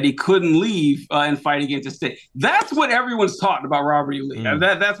that he couldn't leave and fight against the state. That's what everyone's taught about Robert E. Lee.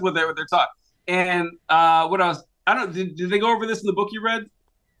 That's what they're taught. And what else? I don't. Did they go over this in the book you read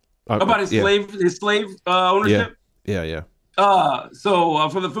about his slave ownership? Yeah. So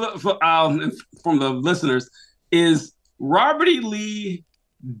from the listeners, is Robert E. Lee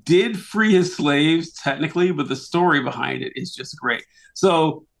did free his slaves technically, but the story behind it is just great.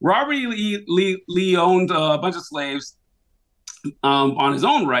 So Robert E. Lee owned a bunch of slaves on his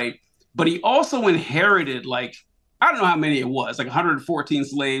own right, but he also inherited I don't know how many it was, like 114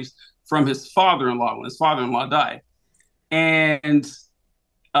 slaves from his father-in-law when his father-in-law died. And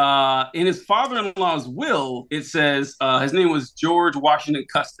in his father-in-law's will, it says his name was George Washington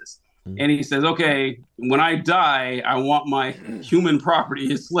Custis. And he says, okay, when I die, I want my human property,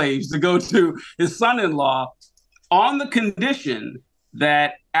 his slaves, to go to his son-in-law on the condition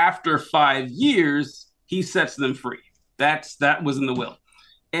that after 5 years, he sets them free. That was in the will.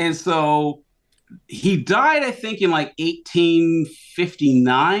 And so he died, I think, in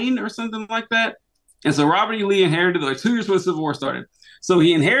 1859 or something like that. And so Robert E. Lee inherited, 2 years before the Civil War started. So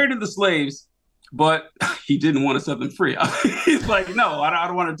he inherited the slaves, but he didn't want to set them free. He's like, no, I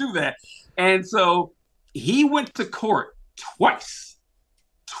don't want to do that. And so he went to court twice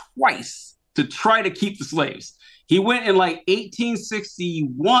to try to keep the slaves. He went in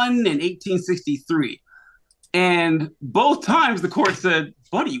 1861 and 1863. And both times the court said,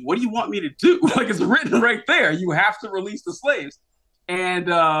 buddy, what do you want me to do? It's written right there. You have to release the slaves. And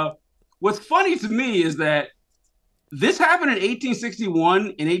what's funny to me is that this happened in 1861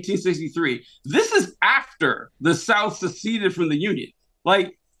 and 1863. This is after the South seceded from the Union.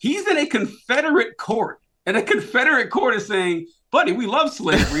 He's in a Confederate court, and a Confederate court is saying, buddy, we love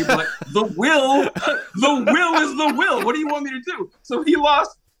slavery, but the will is the will. What do you want me to do? So he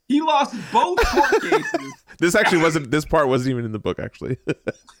lost both court cases. This part wasn't even in the book, actually.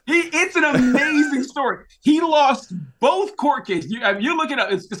 It's an amazing story. He lost both court cases. You look it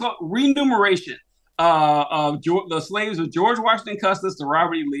up. It's called remuneration of the slaves of George Washington Custis to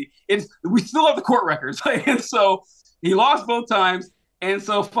Robert E. Lee. We still have the court records. And so he lost both times. And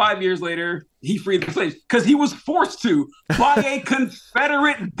so 5 years later, he freed the slaves because he was forced to by a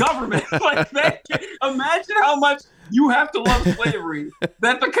Confederate government. Imagine how much you have to love slavery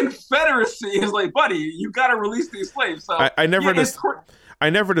that the Confederacy is like, buddy, you got to release these slaves. So I never understood. I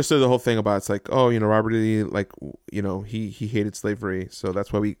never understood the whole thing about it's like, oh, Robert E. Lee, like, he hated slavery, so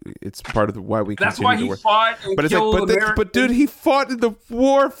that's why it's part of why we That's continue why the he war. fought and But it's killed like, Americans. but dude, he fought in the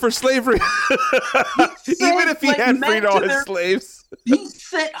war for slavery, even if he had freed all his slaves. He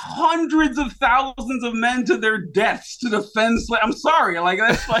sent hundreds of thousands of men to their deaths to defend slavery. I'm sorry, like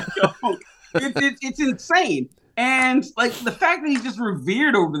that's like, it's insane. And like the fact that he's just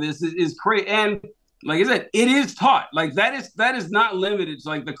revered over this is crazy. And like I said, it is taught. Like that is not limited to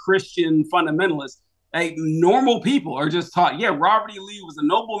like the Christian fundamentalists. Like normal people are just taught. Yeah, Robert E. Lee was a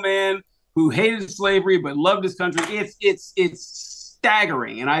noble man who hated slavery but loved his country. It's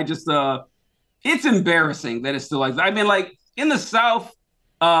staggering, and I just it's embarrassing that it's still like that. I mean, like in the South,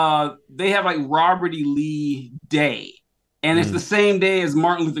 they have like Robert E. Lee Day, and it's the same day as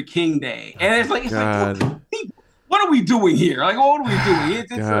Martin Luther King Day, and it's like what are we doing here? Like, what are we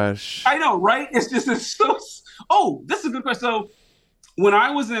doing? Gosh, I know, right? It's so. Oh, this is a good question. So, when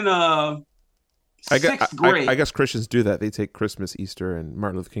I was in sixth grade, I guess Christians do that. They take Christmas, Easter, and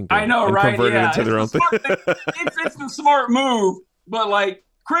Martin Luther King Day. I know, and right? Convert it into their own thing. It's the smart move, but like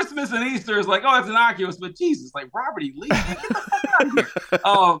Christmas and Easter is like, oh, it's innocuous. But Jesus, like Robert E. Lee, get the fuck out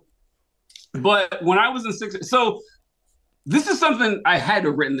of here. But when I was in sixth, so. This is something I had to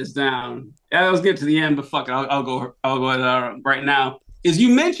have written this down. I was getting to the end, but fuck it, I'll go right now. Is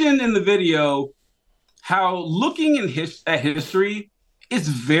you mentioned in the video how looking at history, it's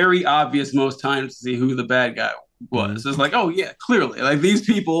very obvious most times to see who the bad guy was. It's like, oh yeah, clearly, like these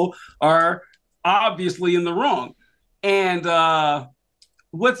people are obviously in the wrong. And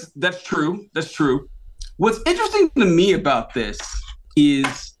that's true. What's interesting to me about this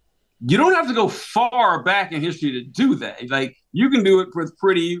is you don't have to go far back in history to do that. Like you can do it with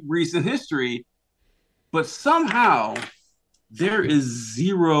pretty recent history, but somehow there is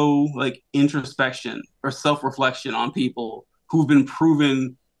zero like introspection or self-reflection on people who've been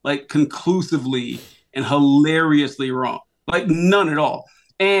proven like conclusively and hilariously wrong. Like none at all.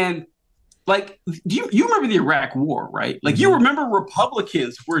 And like you remember the Iraq War, right? Like you remember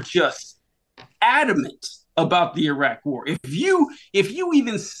Republicans were just adamant about the Iraq War. If you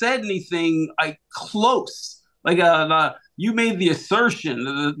even said anything like close, like you made the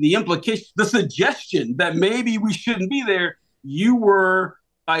assertion, the implication, the suggestion that maybe we shouldn't be there, you were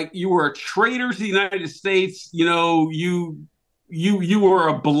a traitor to the United States. You were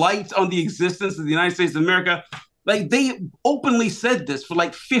a blight on the existence of the United States of America. Like they openly said this for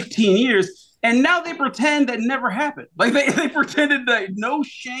like 15 years, and now they pretend that never happened. Like they pretended that no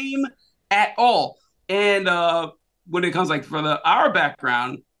shame at all. And when it comes like for our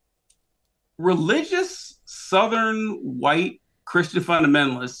background, religious Southern white Christian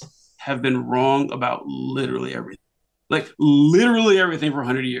fundamentalists have been wrong about literally everything. Like literally everything for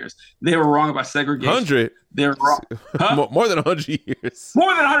 100 years. They were wrong about segregation. 100? They're wrong. Huh? More than 100 years.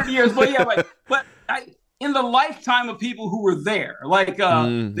 More than 100 years. But yeah, but in the lifetime of people who were there, like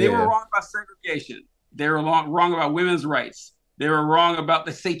they were wrong about segregation. They were wrong about women's rights. They were wrong about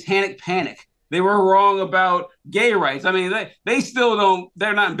the satanic panic. They were wrong about gay rights. I mean, they still don't.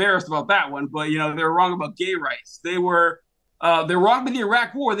 They're not embarrassed about that one, but they were wrong about gay rights. They're wrong with the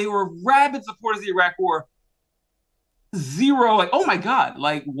Iraq War. They were rabid supporters of the Iraq War. Zero, like, oh my God,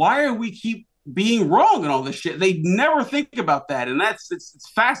 like, why are we keep being wrong and all this shit? They never think about that, and it's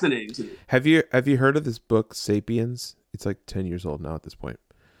fascinating to me. Have you heard of this book, Sapiens? It's like 10 years old now at this point.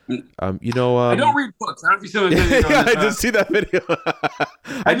 I don't read books. I don't know if you saw the video. Yeah, I did see that video.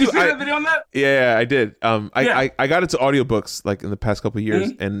 Have you seen that video on that? Yeah, I did. I got into audiobooks like in the past couple of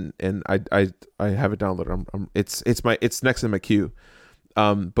years, and I have it downloaded. It's next in my queue.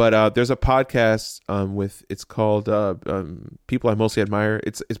 But there's a podcast it's called People I Mostly Admire.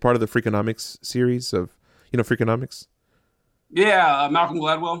 It's part of the Freakonomics series of Freakonomics. Yeah, Malcolm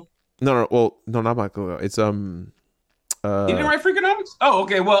Gladwell. No, not Malcolm Gladwell. It's he didn't write Freakonomics? Oh,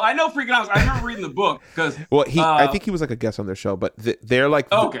 okay. Well, I know Freakonomics. I remember reading the book because I think he was like a guest on their show, but they're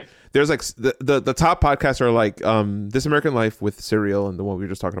like okay. There's like the top podcasts are like This American Life with Serial and the one we were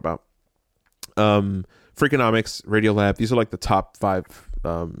just talking about. Freakonomics, Radiolab. These are like the top 5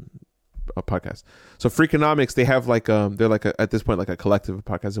 podcasts. So Freakonomics, they have like they're like at this point like a collective of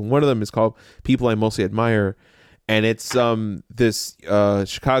podcasts, and one of them is called People I Mostly Admire, and it's this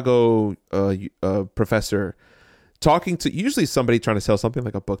Chicago professor talking to usually somebody trying to sell something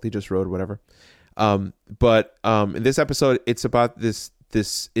like a book they just wrote or whatever. But in this episode, it's about this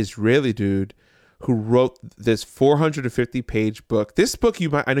Israeli dude who wrote this 450-page book. This book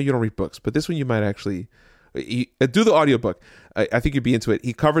I know you don't read books, but this one you might actually do the audiobook. I think you'd be into it.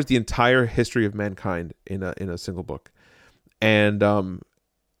 He covers the entire history of mankind in a single book. And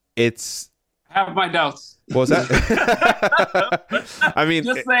it's have my doubts. What was that? I mean,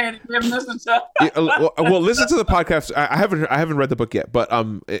 just saying, if you haven't listened to well, listen to the podcast. I haven't read the book yet, but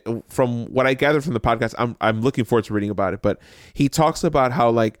from what I gathered from the podcast, I'm looking forward to reading about it. But he talks about how,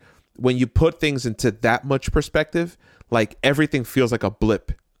 like, when you put things into that much perspective, like, everything feels like a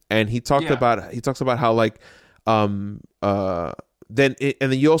blip. And he talks about how, like, then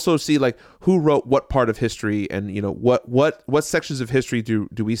you also see, like, who wrote what part of history, and, you know, what sections of history do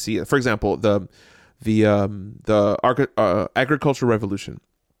we see. For example, the agricultural revolution,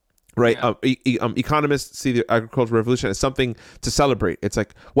 right? Economists see the agricultural revolution as something to celebrate. It's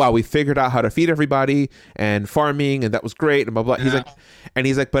like, wow, we figured out how to feed everybody, and farming, and that was great, and blah blah. Yeah.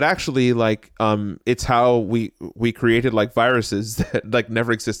 He's like, but actually, like, it's how we created, like, viruses that, like,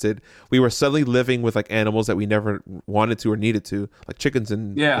 never existed. We were suddenly living with, like, animals that we never wanted to or needed to, like chickens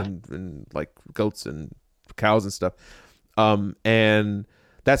and like goats and cows and stuff. And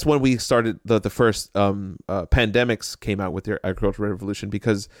that's when we started the first pandemics came out with their agricultural revolution,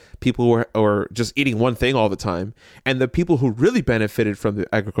 because people were just eating one thing all the time. And the people who really benefited from the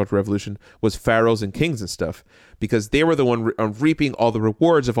agricultural revolution was pharaohs and kings and stuff, because they were the one reaping all the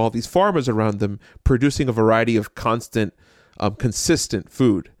rewards of all these farmers around them, producing a variety of consistent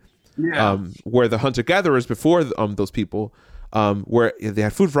food. Yeah. Where the hunter-gatherers before those people, where they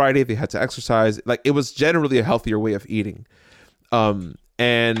had food variety, they had to exercise. Like, it was generally a healthier way of eating.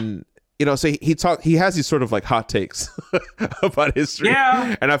 And, you know, so he has these sort of, like, hot takes about history.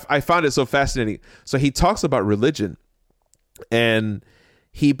 Yeah. And I found it so fascinating. So he talks about religion, and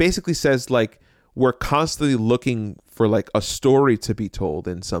he basically says, like, we're constantly looking for, like, a story to be told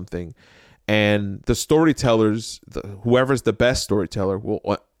in something. And the storytellers, whoever's the best storyteller,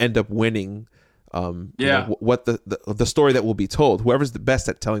 will end up winning. You know, what the story that will be told, whoever's the best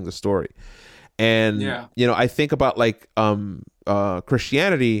at telling the story. And, you know, I think about, like,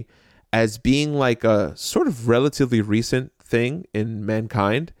 Christianity as being, like, a sort of relatively recent thing in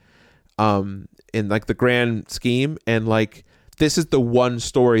mankind, in, like, the grand scheme. And, like, this is the one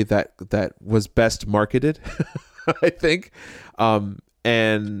story that was best marketed, I think.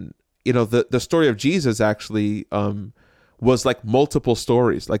 And, you know, the story of Jesus actually was, like, multiple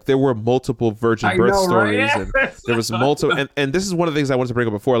stories. Like, there were multiple virgin birth stories, right? And there was multiple. And this is one of the things I wanted to bring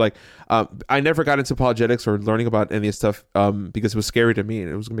up before. Like, I never got into apologetics or learning about any of this stuff because it was scary to me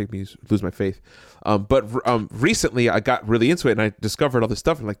and it was gonna make me lose my faith. But recently I got really into it, and I discovered all this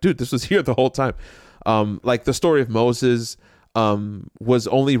stuff. And, like, dude, this was here the whole time. Like, the story of Moses was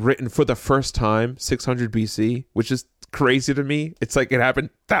only written for the first time 600 BC, which is crazy to me. It's like it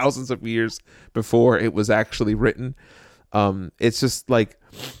happened thousands of years before it was actually written. It's just like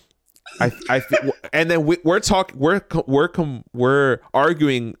and then we're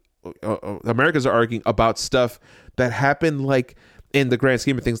arguing. Americans are arguing about stuff that happened, like, in the grand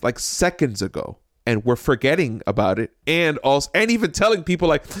scheme of things, like, seconds ago, and we're forgetting about it, and even telling people,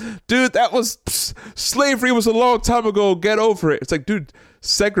 like, dude, that was slavery was a long time ago. Get over it. It's like, dude,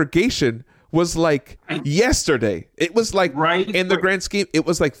 segregation was, like, yesterday. It was, like, in the grand scheme, it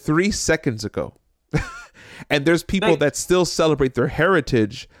was, like, 3 seconds ago. And there's people that still celebrate their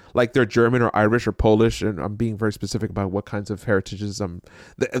heritage, like they're German or Irish or Polish, and I'm being very specific about what kinds of heritages,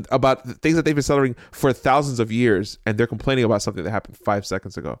 about the things that they've been celebrating for thousands of years, and they're complaining about something that happened 5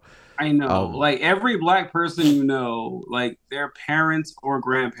 seconds ago. I know, like, every black person, you know, like, their parents or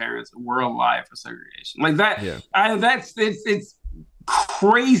grandparents were alive for segregation, like that. Yeah. It's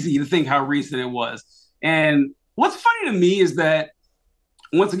crazy to think how recent it was. And what's funny to me is that,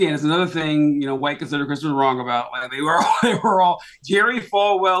 once again, it's another thing, you know, white conservative Christians were wrong about. Like, they were all Jerry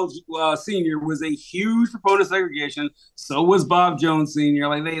Falwell Sr. was a huge proponent of segregation. So was Bob Jones Sr.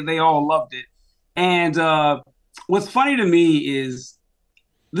 Like, they all loved it. And what's funny to me is,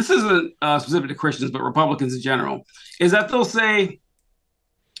 this isn't specific to Christians, but Republicans in general, is that they'll say,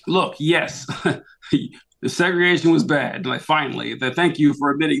 look, yes, the segregation was bad. Like, finally, thank you for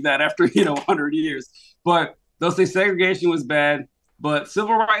admitting that after, 100 years. But they'll say segregation was bad. But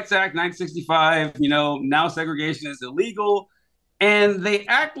Civil Rights Act 1965, now segregation is illegal. And they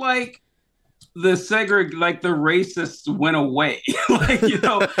act like the racists went away. They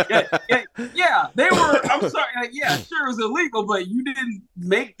were, I'm sorry, sure, it was illegal, but you didn't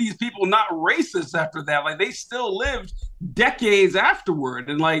make these people not racist after that. Like, they still lived decades afterward.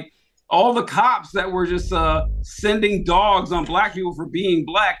 And, like, all the cops that were just sending dogs on black people for being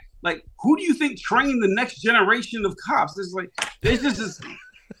black, like, who do you think trained the next generation of cops? It's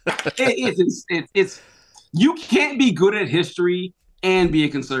you can't be good at history and be a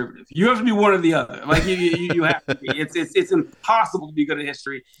conservative. You have to be one or the other. Like, you have to be. It's impossible to be good at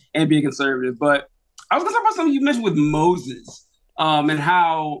history and be a conservative. But I was going to talk about something you mentioned with Moses, and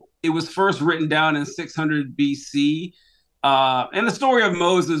how it was first written down in 600 BC. And the story of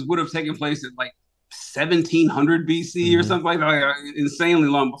Moses would have taken place at like 1700 BC or Mm-hmm. something like insanely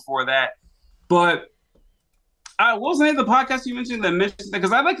long before that. But what was the name of the podcast you mentioned that mentioned that?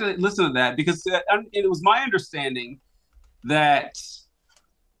 Because I'd like to listen to that because it was my understanding that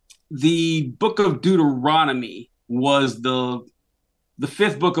the book of Deuteronomy was the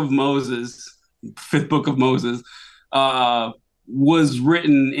fifth book of Moses, was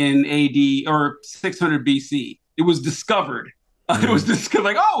written in AD or 600 BC. It was discovered. It was discovered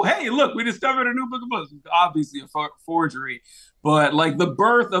like, oh, hey, look, we discovered a new book of Moses. Obviously, a forgery, but like the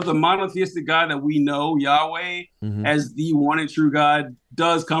birth of the monotheistic God that we know, Yahweh, Mm-hmm. as the one and true God,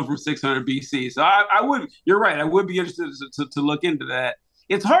 does come from 600 BC. So I would, you're right, I would be interested to look into that.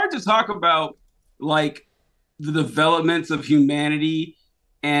 It's hard to talk about like the developments of humanity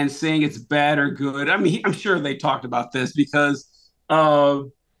and saying it's bad or good. I mean, I'm sure they talked about this because,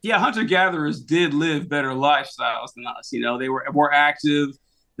 yeah, hunter gatherers did live better lifestyles than us. You know, they were more active.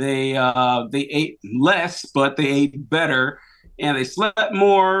 They ate less, but they ate better, and they slept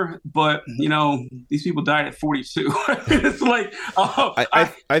more. But you know, these people died at 42. It's like,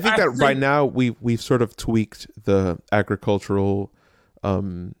 I think that by now we've sort of tweaked the agricultural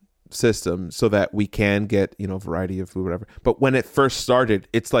system so that we can get, you know, variety of food, whatever. But when it first started,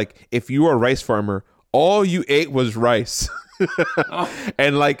 it's like if you were a rice farmer, all you ate was rice.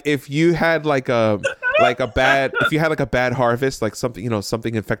 And like if you had like a bad harvest, like something, you know,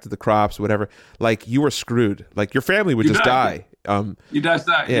 something infected the crops, whatever, like you were screwed. Like your family would just die. You just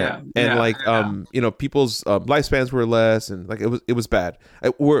die. Yeah. And like you know, people's lifespans were less, and like it was bad. I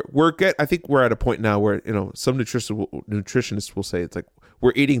think we're at a point now where, you know, some nutritionists will say it's like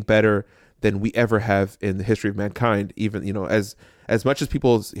we're eating better than we ever have in the history of mankind. Even, you know, as much as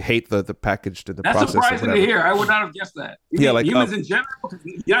people hate the packaged and the process. That's surprising to hear. I would not have guessed that. Like humans in general, in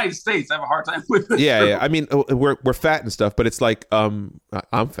the United States, have a hard time with it. Yeah. I mean, we're fat and stuff, but it's like I'm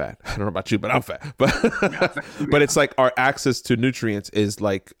fat. I don't know about you, but I'm fat. But it's like our access to nutrients is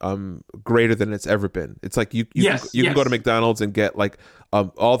like greater than it's ever been. It's like you can go to McDonald's and get like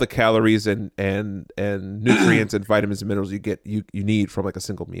all the calories and nutrients and vitamins and minerals you need from like a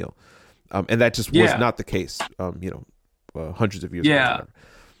single meal. And that just was not the case, you know, hundreds of years ago.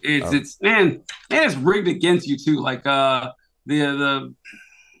 Yeah, it's rigged against you too. Like the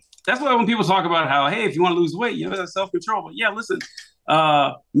that's why when people talk about how, hey, if you want to lose weight, you know, that's self-control. But yeah, listen,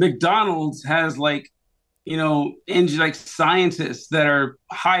 McDonald's has like, you know, like scientists that are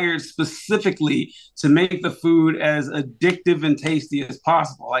hired specifically to make the food as addictive and tasty as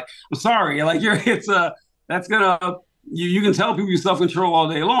possible. Like, I'm sorry, like that's gonna you can tell people you self-control all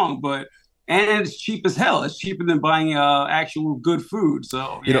day long, but and it's cheap as hell. It's cheaper than buying actual good food.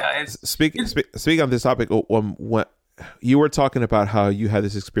 So yeah. Speaking on this topic, what you were talking about how you had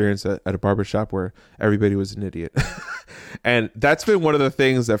this experience at a barbershop where everybody was an idiot, and that's been one of the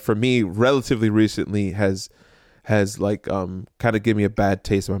things that for me relatively recently has like kind of given me a bad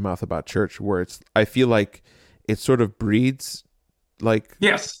taste in my mouth about church, where I feel like it sort of breeds like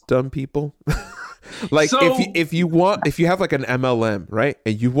dumb people. Like so, if you have like an MLM, right,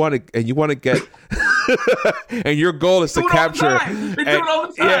 and you want to get and your goal is to capture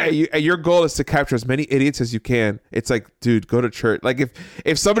and your goal is to capture as many idiots as you can. It's like, dude, go to church. Like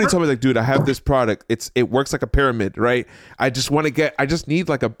if somebody told me like, dude, I have this product, it works like a pyramid, right? I just need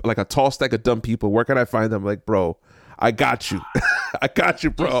like a tall stack of dumb people. Where can I find them? Like, bro, I got you. I got you,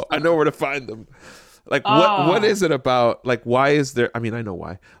 bro. I know where to find them. Like what is it about? Like, why is there? I mean, I know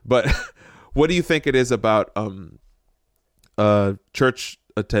why, but what do you think it is about church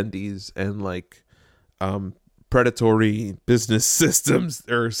attendees and like predatory business systems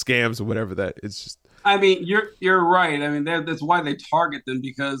or scams or whatever that it's just? I mean, you're right. I mean, that's why they target them,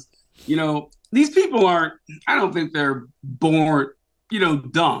 because, you know, these people aren't, I don't think they're born, you know,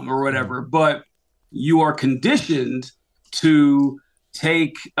 dumb or whatever, but you are conditioned to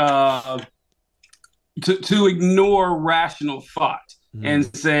take to ignore rational thought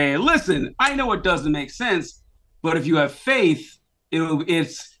and say, listen, I know it doesn't make sense, but if you have faith,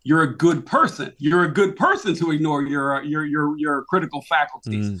 you're a good person. You're a good person to ignore your critical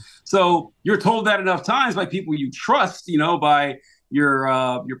faculties. So you're told that enough times by people you trust, you know, by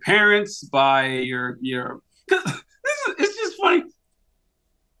your parents, by your. It's just funny.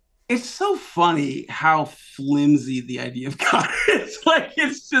 It's so funny how flimsy the idea of God is. Like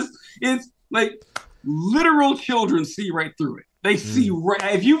it's like literal children see right through it. They see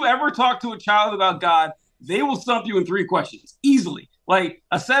right. If you've ever talked to a child about God, they will stump you in 3 questions easily. Like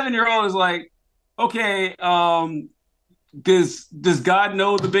a 7-year-old is like, okay, does God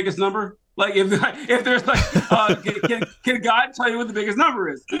know the biggest number? Like if there's like, can God tell you what the biggest number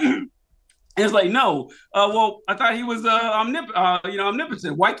is? And it's like, no. Well, I thought he was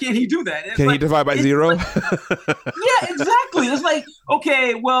omnipotent. Why can't he do that? And it's Can he like, divide by zero? like, yeah, exactly. It's like,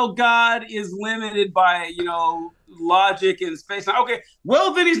 okay, well, God is limited by, logic and space. Okay,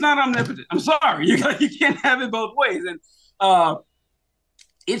 well, then he's not omnipotent. I'm sorry. You can't have it both ways. And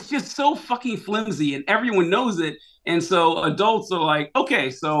it's just so fucking flimsy, and everyone knows it. And so adults are like, okay,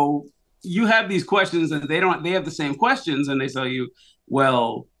 so you have these questions, and they have the same questions, and they tell you,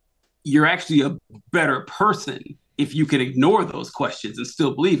 well, you're actually a better person if you can ignore those questions and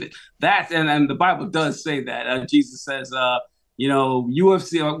still believe it. And the Bible does say that. Jesus says, you have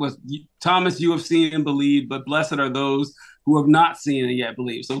seen with Thomas, you have seen and believed, but blessed are those who have not seen and yet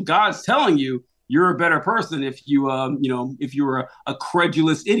believe. So God's telling you you're a better person if if you're a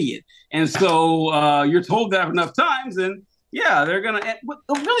credulous idiot. And so you're told that enough times, and yeah, they're gonna. What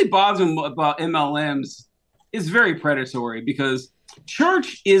really bothers me about MLMs is very predatory, because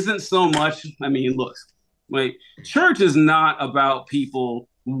church isn't so much. I mean, look, like, church is not about people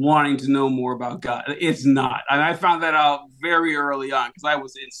wanting to know more about God. It's not. And I found that out very early on, because I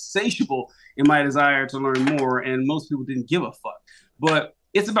was insatiable in my desire to learn more, and most people didn't give a fuck. But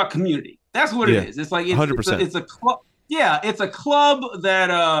it's about community. That's what it is. It's like 100%. It's a club. Yeah, it's a club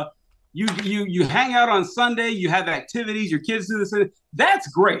that you hang out on Sunday. You have activities. Your kids do this. That's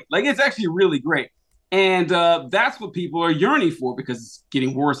great. Like, it's actually really great. And that's what people are yearning for, because it's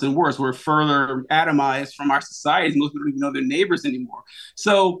getting worse and worse. We're further atomized from our societies. Most people don't even know their neighbors anymore.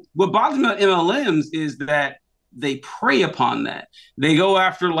 So what bothers me about MLMs is that they prey upon that. They go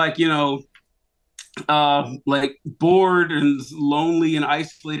after, like bored and lonely and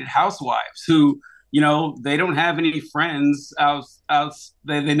isolated housewives who, they don't have any friends out.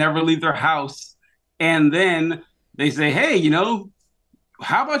 They never leave their house. And then they say, hey,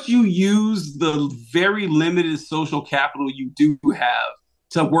 how about you use the very limited social capital you do have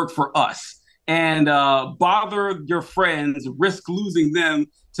to work for us, and bother your friends, risk losing them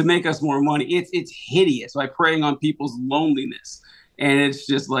to make us more money? It's hideous, by preying on people's loneliness. And it's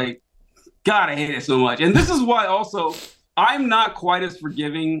just like, God, I hate it so much. And this is why also I'm not quite as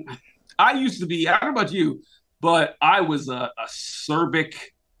forgiving. I used to be, I don't know about you, but I was a acerbic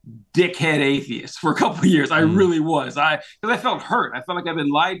dickhead atheist for a couple of years. I really was. Because I felt hurt. I felt like I've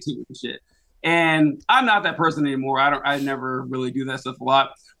been lied to and shit. And I'm not that person anymore. I never really do that stuff a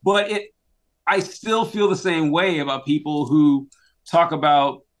lot. But I still feel the same way about people who talk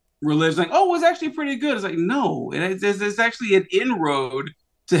about religion, like, oh, it's actually pretty good. It's like, no, it's actually an inroad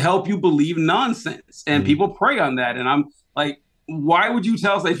to help you believe nonsense. And people prey on that. And I'm like, why would you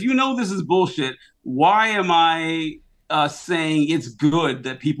tell us, if you know this is bullshit, why am I saying it's good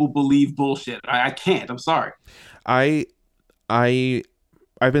that people believe bullshit? I can't. I'm sorry. I've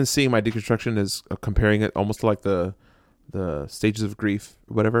been seeing my deconstruction as comparing it almost to like the stages of grief,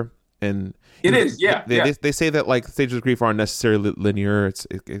 whatever. And it is, yeah. They say that like stages of grief aren't necessarily linear. It's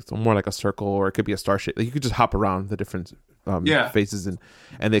more like a circle, or it could be a star shape. Like, you could just hop around the different phases, and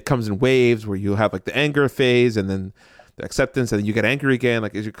it comes in waves where you have like the anger phase, and then the acceptance, and then you get angry again.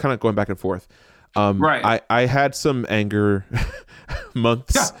 Like, you're kind of going back and forth. Right. I had some anger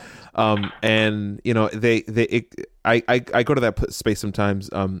months, and I go to that space sometimes.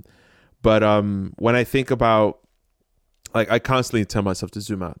 But when I think about, like, I constantly tell myself to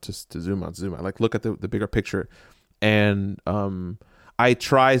zoom out, just to zoom out, like, look at the bigger picture. And I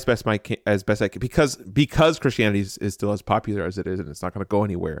try as best I can, because Christianity is still as popular as it is, and it's not going to go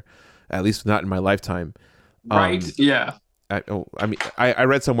anywhere, at least not in my lifetime. Right. Yeah. I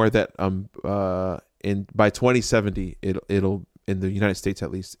read somewhere that by 2070 it'll in the United States,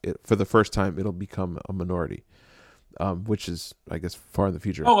 at least, for the first time, it'll become a minority, which is, I guess, far in the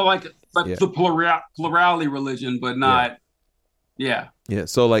future. Oh, like the plurality religion, but not. Yeah.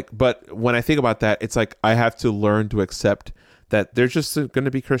 So, like, but when I think about that, it's like I have to learn to accept that there's just going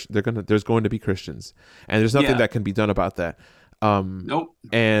to be there's going to be Christians, and there's nothing that can be done about that. Nope.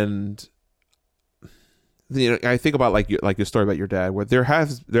 And I think about like your story about your dad, where there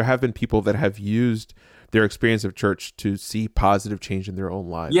have been people that have used their experience of church to see positive change in their own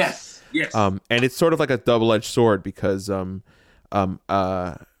lives. Yes. And it's sort of like a double-edged sword, because there's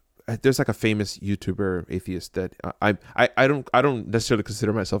like a famous YouTuber atheist that I don't necessarily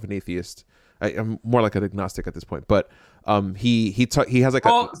consider myself an atheist. I'm more like an agnostic at this point, but he has like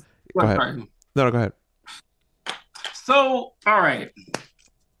go ahead. Sorry. No, go ahead. So, all right.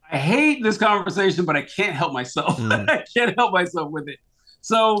 I hate this conversation, but I can't help myself. I can't help myself with it.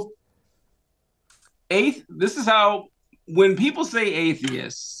 So, this is how, when people say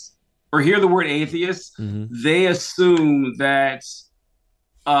atheists or hear the word atheist, they assume that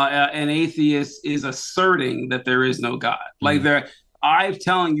an atheist is asserting that there is no God. Like Mm, I'm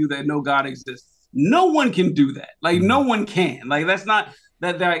telling you that no God exists. No one can do that. Like no mm, one can. Like that's not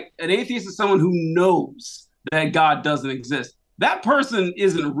that an atheist is someone who knows that God doesn't exist. That person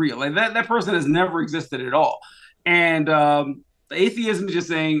isn't real. Like that person has never existed at all. And atheism is just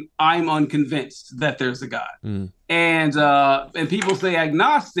saying I'm unconvinced that there's a God. mm, And people say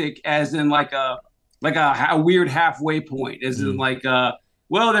agnostic as in a weird halfway point, as in mm,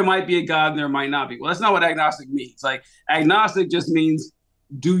 well, there might be a God and there might not be. Well, that's not what agnostic means. Like agnostic just means,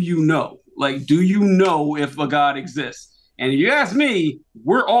 do you know? Like, do you know if a God exists? And if you ask me,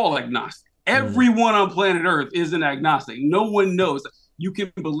 we're all agnostic. mm, Everyone on planet Earth is an agnostic. No one knows. You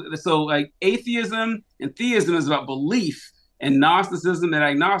can believe. So, like, atheism and theism is about belief, and Gnosticism and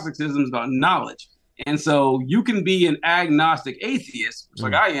agnosticism is about knowledge. And so, you can be an agnostic atheist,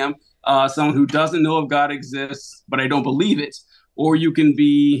 like mm. I am, someone who doesn't know if God exists, but I don't believe it, or you can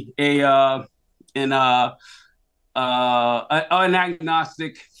be an an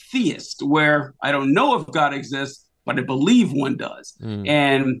agnostic theist, where I don't know if God exists, but I believe one does. Mm.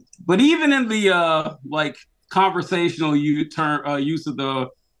 And but even in the conversational use of the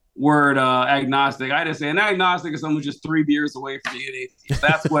word agnostic, I just say an agnostic is someone who's just 3 beers away from being an atheist.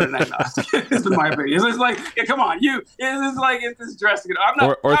 That's what an agnostic is, in my opinion. It's like, yeah, come on, it's like it's this dressing. I'm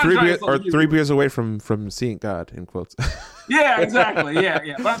not Or I'm three trying beers to or you. 3 beers away from seeing God in quotes. Yeah, exactly. Yeah.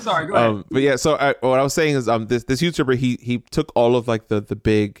 But I'm sorry. Go ahead. But yeah, so what I was saying is this YouTuber he took all of like the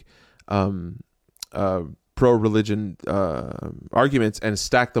big um uh pro religion arguments and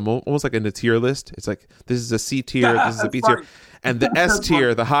stacked them almost like in a tier list. It's like this is a C tier, this is a B tier, and the S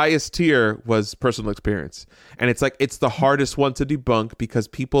tier, the highest tier, was personal experience. And it's like it's the hardest one to debunk because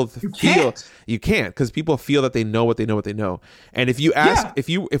people feel you can't, because people feel that they know what they know what they know. And if you ask,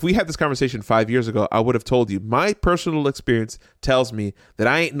 if we had this conversation 5 years ago, I would have told you my personal experience tells me that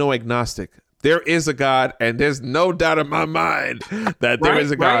I ain't no agnostic. There is a God, and there's no doubt in my mind that there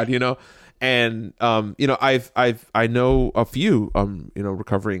is a God. You know. And I know a few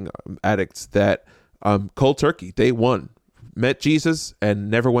recovering addicts that cold turkey day one met Jesus and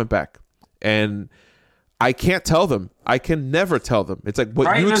never went back. And I can't tell them. I can never tell them. It's like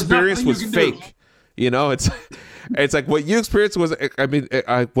what you experienced was fake. You know, it's like what you experienced was. I mean,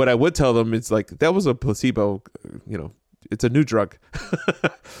 what I would tell them is like that was a placebo. You know, it's a new drug.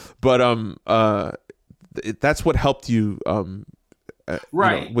 But that's what helped you.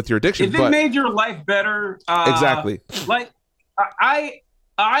 Right. With your addiction, if it made your life better, exactly. Like I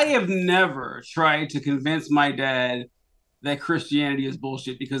have never tried to convince my dad that Christianity is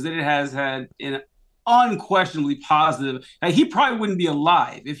bullshit, because it has had an unquestionably positive. Like, he probably wouldn't be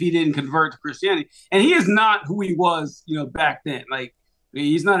alive if he didn't convert to Christianity, and he is not who he was, back then. Like,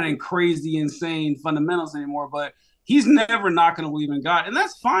 he's not in crazy, insane fundamentals anymore, but he's never not going to believe in God, and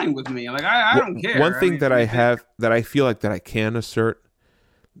that's fine with me. Like, I don't care. One thing that I have that I feel like that I can assert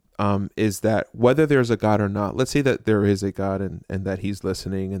is that whether there's a God or not, let's say that there is a God and that he's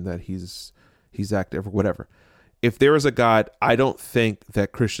listening and that he's active or whatever. If there is a God, I don't think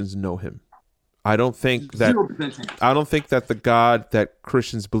that Christians know him. I don't think that 0%. I don't think that the God that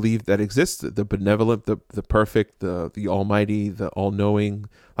Christians believe that exists, the benevolent, the perfect, the almighty, the all-knowing,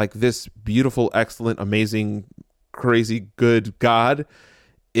 like this beautiful, excellent, amazing, crazy good God,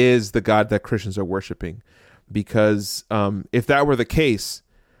 is the God that Christians are worshiping. Because if that were the case,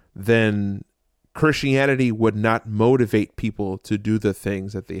 then Christianity would not motivate people to do the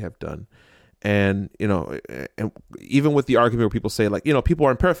things that they have done. And and even with the argument where people say, like, people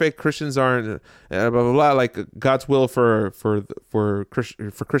aren't perfect, Christians aren't, blah blah blah, like God's will for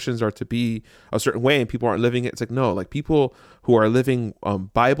Christians are to be a certain way, and people aren't living it. It's like, no, like people who are living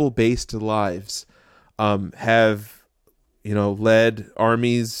Bible-based lives have led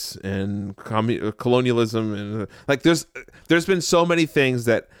armies and colonialism, and like there's been so many things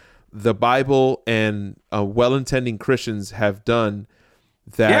that the Bible and well-intending Christians have done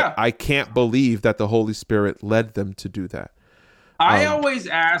that I can't believe that the Holy Spirit led them to do that. I always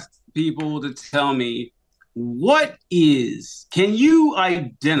ask people to tell me, can you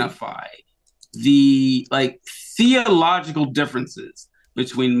identify the theological differences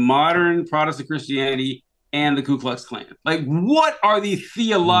between modern Protestant Christianity and the Ku Klux Klan? Like, what are the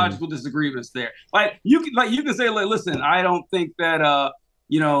theological disagreements there? Like, you can say, like, listen, I don't think that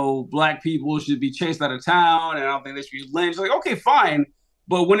black people should be chased out of town, and I don't think they should be lynched. Like, okay, fine.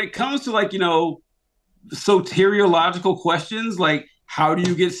 But when it comes to soteriological questions, like how do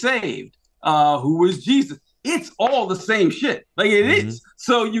you get saved? Who is Jesus? It's all the same shit. Like, it is.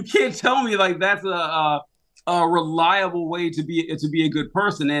 So you can't tell me like that's a reliable way to be a good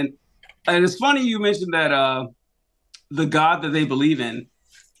person. And it's funny you mentioned that the God that they believe in.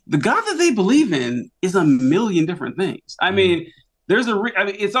 the God that they believe in is a million different things. I Mm. mean, I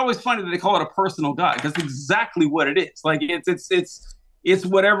mean, it's always funny that they call it a personal God because it's exactly what it is. Like it's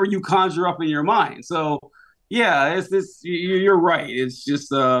whatever you conjure up in your mind. So yeah, it's this. You're right. It's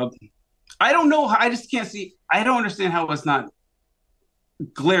just I don't know. I just can't see. I don't understand how it's not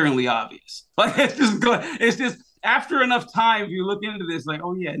glaringly obvious. Like it's just after enough time, if you look into this, like,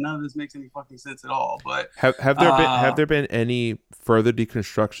 oh yeah, none of this makes any fucking sense at all. But Have there been any further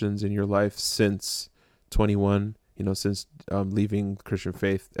deconstructions in your life since 21? You know, since leaving Christian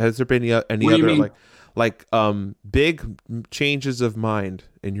faith, has there been any what do you other mean? big changes of mind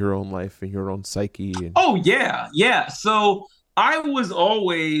in your own life, in your own psyche? And Oh yeah, yeah. So I was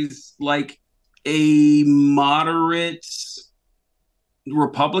always like a moderate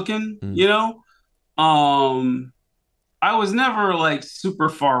Republican, mm, you know. I was never like super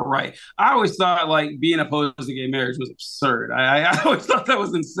far right. I always thought like being opposed to gay marriage was absurd. I always thought that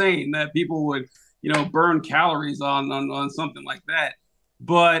was insane that people would, burn calories on something like that.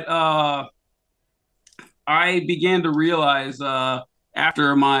 But I began to realize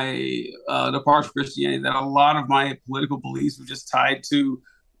after my departure from Christianity that a lot of my political beliefs were just tied to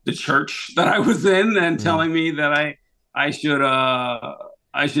the church that I was in and mm, telling me that I should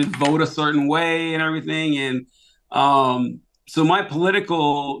I should vote a certain way and everything. And so my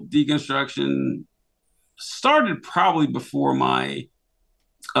political deconstruction started probably before my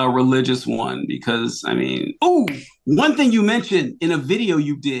religious one because I mean, oh, one thing you mentioned in a video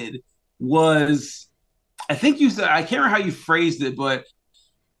you did was I think you said I can't remember how you phrased it, but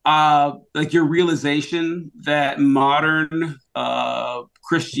like your realization that modern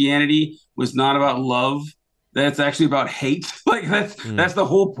Christianity was not about love, that it's actually about hate. Like mm, that's the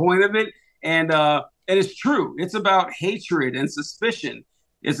whole point of it. And it's true. It's about hatred and suspicion.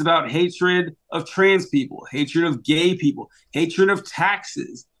 It's about hatred of trans people, hatred of gay people, hatred of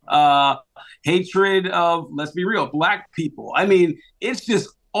taxes, hatred of, let's be real, black people. I mean, it's just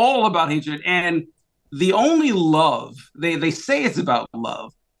all about hatred. And the only love, they say it's about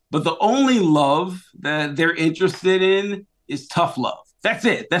love, but the only love that they're interested in is tough love. That's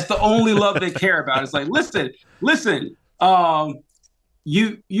it. That's the only love they care about. It's like, listen,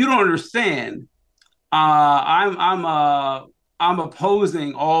 you don't understand. I'm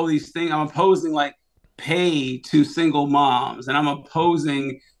opposing all these things. I'm opposing like pay to single moms, and I'm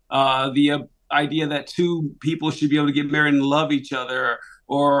opposing the idea that two people should be able to get married and love each other.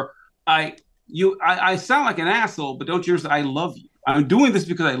 Or I I sound like an asshole, but don't you understand? I love you. I'm doing this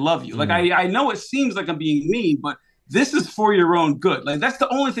because I love you. Like mm. I know it seems like I'm being mean, but this is for your own good. Like that's the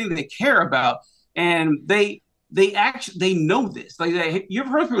only thing they care about, and they actually they know this. Like you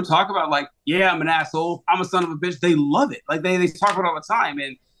ever heard people talk about like, yeah, I'm an asshole, I'm a son of a bitch. They love it. Like they talk about it all the time,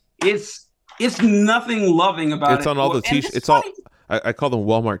 and it's nothing loving about It's it. on all the And t-shirts. it's It's all funny. I call them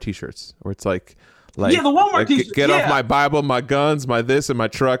Walmart t-shirts, where it's Yeah, the Walmart t-shirt. get off Yeah, my Bible, my guns, my this, and my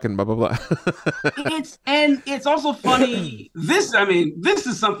truck, and blah blah blah. it's also funny. This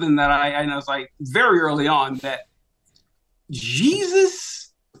is something that I know. It's like very early on that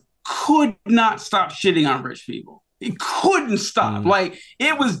Jesus could not stop shitting on rich people. He couldn't stop. Mm. Like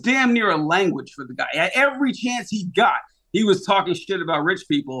it was damn near a language for the guy. At every chance he got, he was talking shit about rich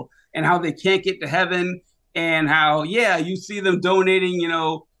people and how they can't get to heaven and how yeah, you see them donating,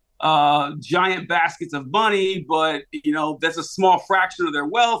 giant baskets of money, but that's a small fraction of their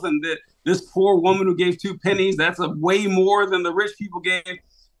wealth. And this poor woman who gave 2 pennies, that's a way more than the rich people gave.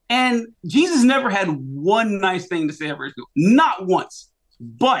 And Jesus never had one nice thing to say about rich people, not once.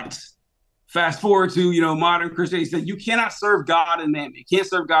 But fast forward to modern Christianity, said you cannot serve God and mammon. You can't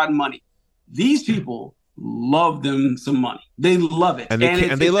serve God and money. These people love them some money. They love it, And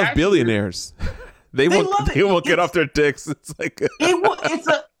they love billionaires. They they won't love it. they won't get off their dicks. It's like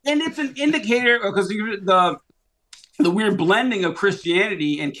It's an indicator because the weird blending of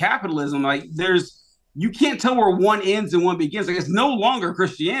Christianity and capitalism. Like you can't tell where one ends and one begins. Like it's no longer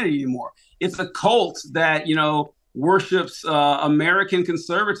Christianity anymore. It's a cult that worships American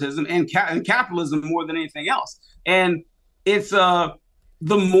conservatism and capitalism more than anything else. And it's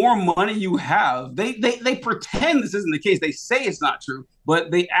the more money you have, they pretend this isn't the case. They say it's not true,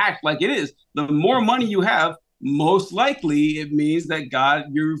 but they act like it is. The more money you have, most likely it means that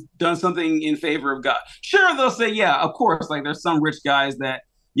you've done something in favor of God. Sure, they'll say, yeah, of course, like there's some rich guys that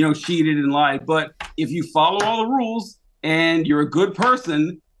cheated and lied, but if you follow all the rules and you're a good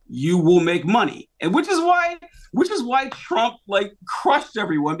person, you will make money. And which is why Trump like crushed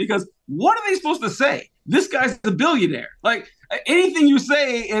everyone, because what are they supposed to say? This guy's a billionaire. Like anything you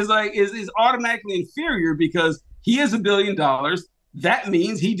say is automatically inferior because he is $1 billion. That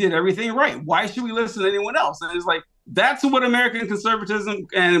means he did everything right. Why should we listen to anyone else? And it's like That's what American conservatism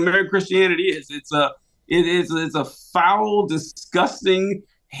and American Christianity is. It's a foul, disgusting,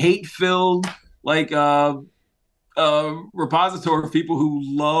 hate-filled, like repository of people who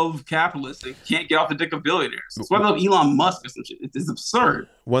love capitalists and can't get off the dick of billionaires. It's why I love Elon Musk or some shit. It's absurd.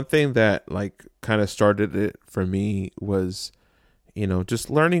 One thing that like kind of started it for me was, just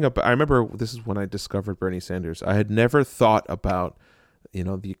learning about. I remember this is when I discovered Bernie Sanders. I had never thought about,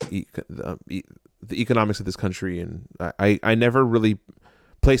 the economics of this country, and I never really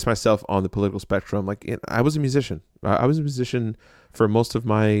placed myself on the political spectrum. Like I was a musician. I was a musician for most of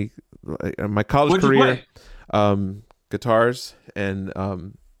my college What'd career. Guitars and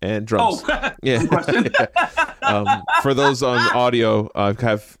drums. Oh, yeah. For those on audio, I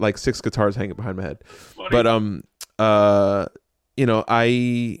have like 6 guitars hanging behind my head. Funny. But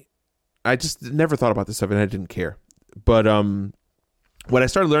I just never thought about this stuff, and I didn't care. But when I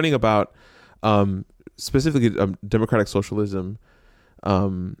started learning about specifically democratic socialism,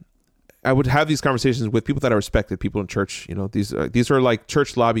 I would have these conversations with people that I respected, people in church. These are like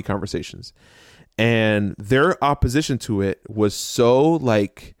church lobby conversations. And their opposition to it was so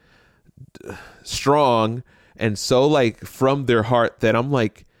like strong and so like from their heart that I'm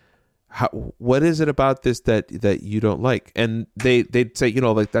like, what is it about this that you don't like? And they'd say,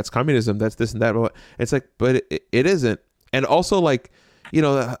 like that's communism, that's this and that. It's like, but it isn't. And also like,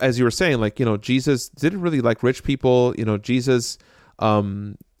 as you were saying, like, Jesus didn't really like rich people. Jesus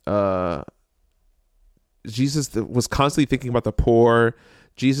was constantly thinking about the poor.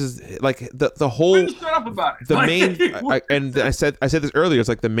 Jesus, like the whole, shut up about it. The main, I said this earlier. It's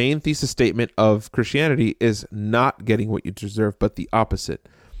like the main thesis statement of Christianity is not getting what you deserve, but the opposite.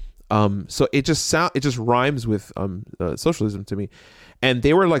 So it just rhymes with socialism to me, and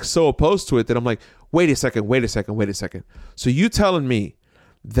they were like so opposed to it that I'm like, wait a second. So you telling me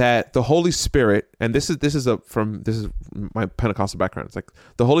that the Holy Spirit, and this is my Pentecostal background. It's like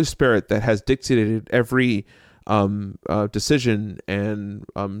the Holy Spirit that has dictated every decision and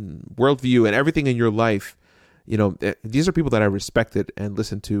worldview and everything in your life. These are people that I respected and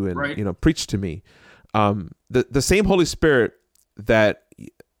listened to and right. Preached to me. The same Holy Spirit that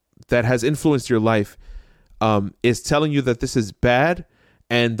has influenced your life is telling you that this is bad,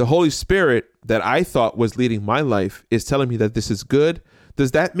 and the Holy Spirit that I thought was leading my life is telling me that this is good.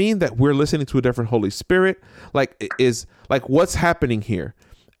 Does that mean that we're listening to a different Holy Spirit? Like, what's happening here?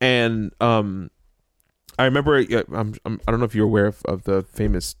 And I remember, I don't know if you're aware of the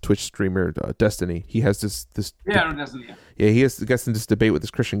famous Twitch streamer Destiny. He has this. Yeah, I know Destiny. Yeah, he gets in this debate with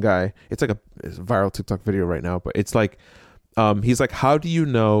this Christian guy. It's like it's a viral TikTok video right now, but it's like, he's like, how do you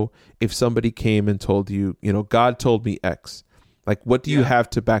know if somebody came and told you, God told me X? Like, what do you have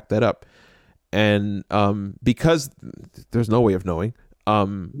to back that up? And because there's no way of knowing.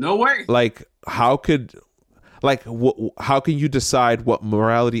 No way. Like, how can you decide what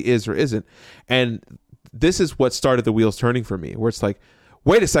morality is or isn't? And this is what started the wheels turning for me, where it's like,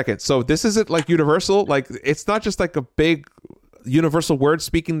 wait a second. So this isn't like universal. Like, it's not just like a big universal word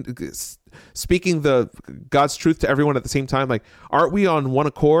speaking the God's truth to everyone at the same time. Like, aren't we on one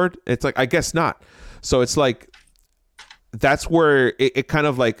accord? It's like, I guess not. So it's like, that's where it kind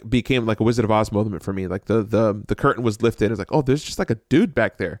of like became like a Wizard of Oz moment for me. Like the curtain was lifted. It's like, oh, there's just like a dude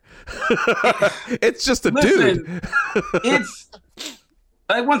back there. It's just a dude. It's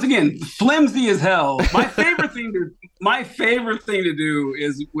like, once again, flimsy as hell. My favorite thing to do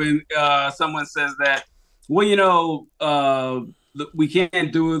is when someone says that, well, we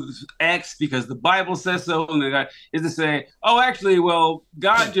can't do X because the Bible says so, and the guy is to say, oh, actually, well,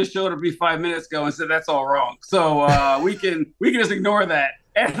 God just showed up to me 5 minutes ago and said that's all wrong, so we can just ignore that.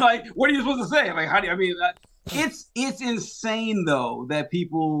 And like, what are you supposed to say? Like, it's insane though that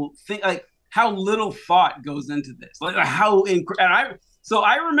people think, like, how little thought goes into this, like so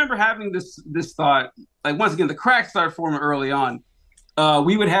I remember having this thought, like, once again, the cracks started forming early on.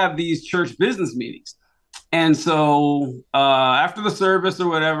 We would have these church business meetings. And so after the service or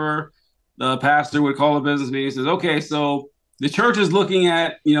whatever, the pastor would call a business meeting and says, okay, so the church is looking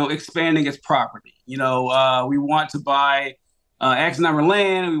at, expanding its property. We want to buy X number of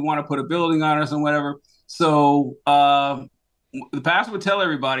land, and we want to put a building on us and whatever. So the pastor would tell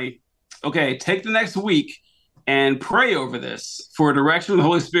everybody, okay, take the next week and pray over this for a direction of the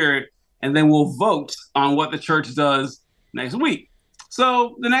Holy Spirit, and then we'll vote on what the church does next week.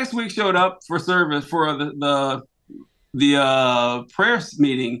 So the next week showed up for service for the prayer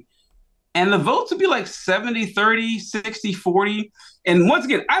meeting, and the votes would be like 70-30, 60-40. And once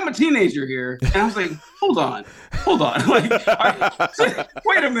again, I'm a teenager here, and I was like, hold on. Like,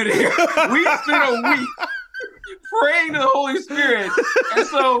 wait a minute here. We spent a week praying to the Holy Spirit. And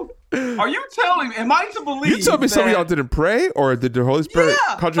so Are you telling me? Am I to believe? You told me some of y'all didn't pray, or did the Holy Spirit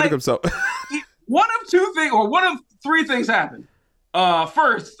contradict himself? One of two things, or one of three things happened.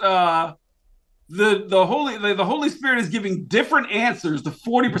 First, the Holy Spirit is giving different answers to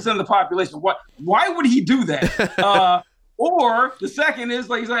 40% of the population. Why would he do that? Or the second is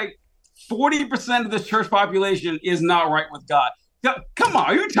he's like 40% of this church population is not right with God. Come on,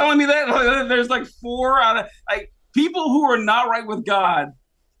 are you telling me that there's like 4 out of people who are not right with God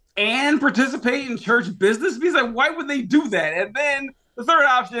and participate in church business? Because why would they do that? And then the third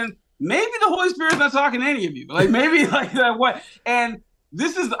option, maybe the Holy Spirit's not talking to any of you. Maybe that what? And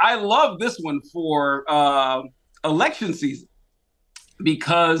I love this one for election season,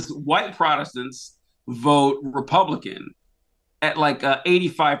 because white Protestants vote Republican at like a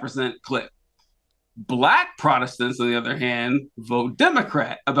 85% clip. Black Protestants, on the other hand, vote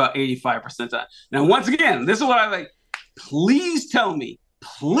Democrat about 85% time. Now, once again, this is what I like. Please tell me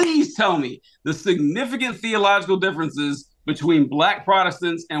the significant theological differences between Black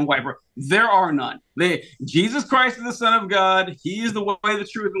Protestants and white Protestants. There are none. Jesus Christ is the Son of God. He is the way, the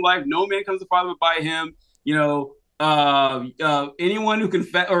truth, and life. No man comes to the Father but by him. Anyone who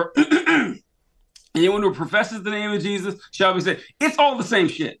confess or anyone who professes the name of Jesus shall be saved. It's all the same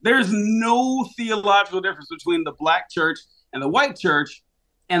shit. There's no theological difference between the Black church and the white church,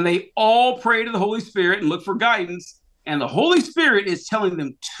 and they all pray to the Holy Spirit and look for guidance, and the Holy Spirit is telling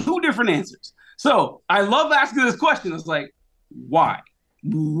them 2 different answers. So I love asking this question. It's like, why?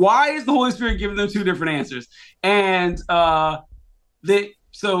 Why is the Holy Spirit giving them 2 different answers? And so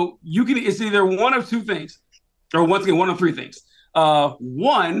it's either one of 2 things, or once again, one of 3 things.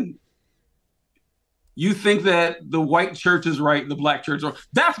 One, you think that the white church is right, the Black church is wrong.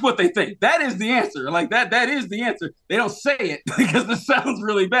 That's what they think. That is the answer. That is the answer. They don't say it because it sounds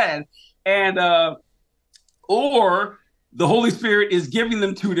really bad. And or the Holy Spirit is giving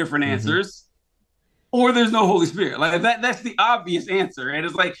them 2 different answers, or there's no Holy Spirit. That's the obvious answer. And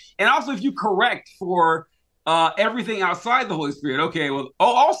it's and also if you correct for everything outside the Holy Spirit, okay, well,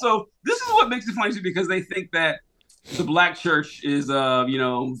 also this is what makes it funny too, because they think that the Black church is,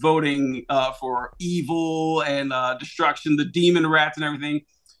 voting for evil and destruction, the demon rats and everything.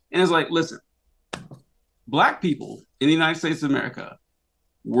 And it's listen, Black people in the United States of America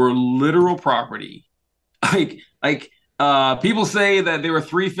were literal property. People say that they were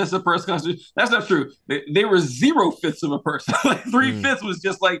 3/5 of a person. That's not true. They were 0/5 of a person. 3/5 was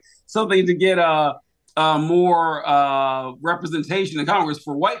just something to get more representation in Congress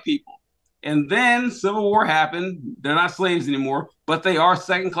for white people. And then Civil War happened. They're not slaves anymore, but they are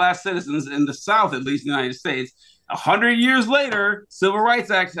second-class citizens in the South, at least in the United States. 100 years later, Civil Rights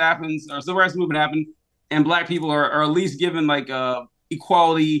Act happens, or Civil Rights Movement happened, and Black people are at least given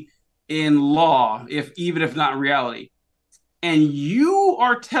equality in law, even if not in reality. And you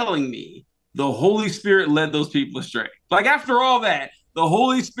are telling me the Holy Spirit led those people astray. After all that, the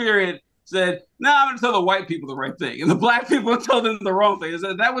Holy Spirit said, "No, I'm going to tell the white people the right thing, and the Black people tell them the wrong thing." Is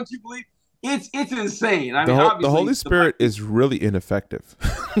that what you believe? It's insane. The Holy Spirit is really ineffective.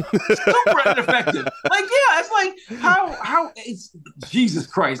 Super ineffective. It's how it's Jesus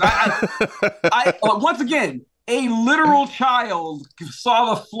Christ. I once again, a literal child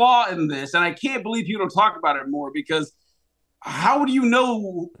saw the flaw in this, and I can't believe people don't talk about it more, because how do you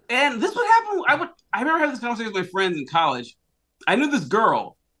know? And this would happen. I remember having this conversation with my friends in college. I knew this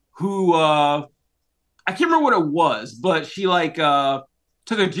girl who I can't remember what it was, but she took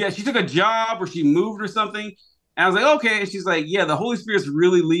a job, or she moved or something. And I was like, okay. And she's like, yeah, the Holy Spirit's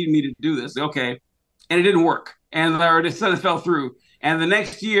really leading me to do this. Okay. And it didn't work. And it fell through. And the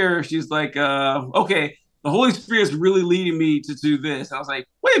next year she's like, okay, the Holy Spirit's really leading me to do this. And I was like,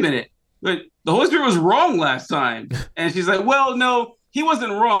 wait a minute, but the Holy Spirit was wrong last time. And she's like, well, no, he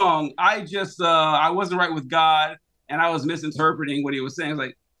wasn't wrong. I just, I wasn't right with God, and I was misinterpreting what he was saying. I was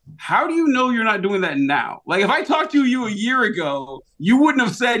like, how do you know you're not doing that now? If I talked to you a year ago, you wouldn't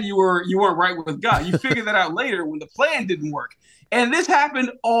have said you weren't right with God. You figured that out later when the plan didn't work. And this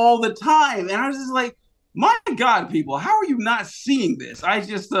happened all the time. And I was just like, my God, people, how are you not seeing this? I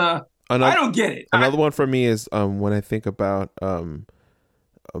just, I don't get it. Another one for me is when I think about the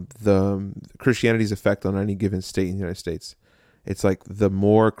Christianity's effect on any given state in the United States. It's the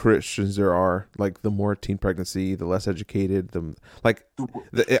more Christians there are, the more teen pregnancy, the less educated, I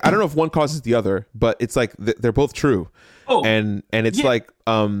don't know if one causes the other, but it's they're both true. Oh, and it's yeah.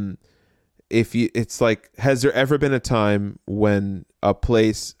 Has there ever been a time when a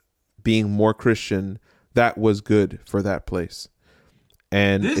place being more Christian that was good for that place?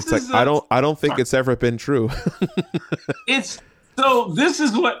 And I don't think it's ever been true. So this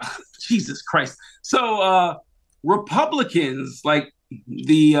is what Jesus Christ. So Republicans,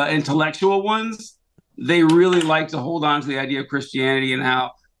 the intellectual ones, they really like to hold on to the idea of Christianity and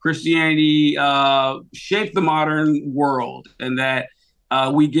how Christianity shaped the modern world, and that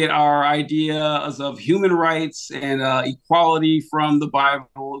we get our ideas of human rights and equality from the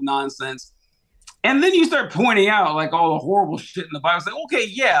Bible nonsense. And then you start pointing out like all the horrible shit in the Bible. It's like, okay,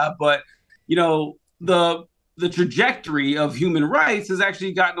 yeah, but you know the trajectory of human rights has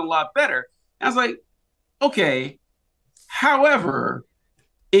actually gotten a lot better. And I was like, okay, however,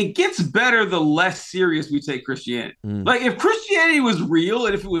 it gets better the less serious we take Christianity. Like if Christianity was real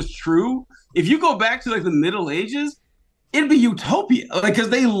and if it was true, if you go back to like the Middle Ages, it'd be utopia. Like because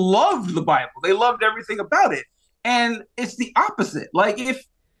they loved the Bible, they loved everything about it, and it's the opposite. Like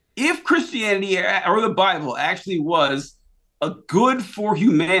if Christianity or the Bible actually was a good for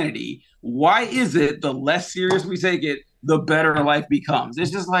humanity, why is it the less serious we take it, the better life becomes?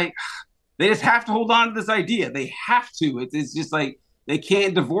 It's just like they just have to hold on to this idea. They have to. It's just like they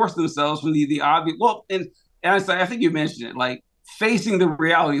can't divorce themselves from the obvious. Well, and I think you mentioned it. Like facing the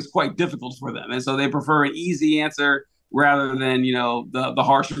reality is quite difficult for them, and so they prefer an easy answer rather than the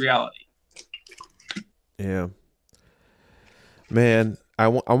harsh reality. Yeah, man. I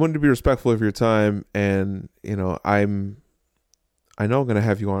wanted to be respectful of your time, and I know I'm going to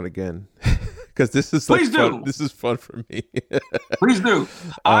have you on again because this is Please do. Fun. This is fun for me. Please do.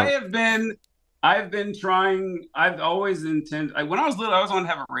 I've been trying. I've always intended. When I was little, I always wanted to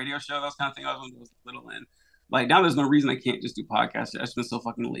have a radio show. That was kind of thing I was little in. Like now, there's no reason I can't just do podcasts. I've been so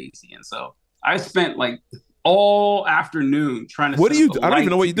fucking lazy, and so I spent like all afternoon trying to. What do you do? I don't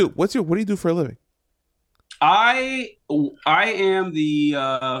even know what you do. What do you do for a living? I am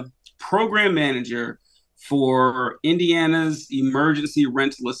the program manager for Indiana's emergency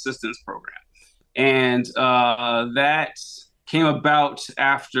rental assistance program, and that came about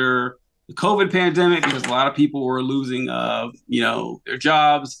after the COVID pandemic because a lot of people were losing their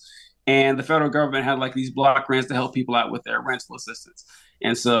jobs, and the federal government had like these block grants to help people out with their rental assistance.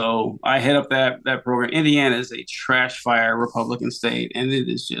 And so I head up that program. Indiana is a trash fire Republican state, and it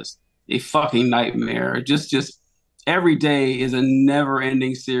is just a fucking nightmare. Just every day is a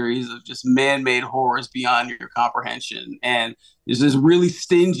never-ending series of just man-made horrors beyond your comprehension. And it's just really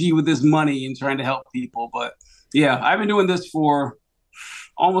stingy with this money and trying to help people. But yeah, I've been doing this for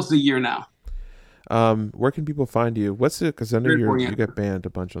almost a year now. Where can people find you? What's it? Because I know you get banned a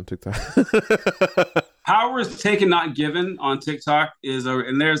bunch on TikTok. Powers Taken Not Given on TikTok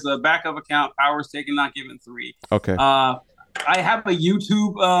and there's a backup account, Powers Taken Not Given 3. Okay. I have a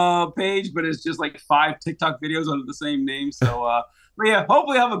YouTube page, but it's just like 5 TikTok videos under the same name. So, but yeah,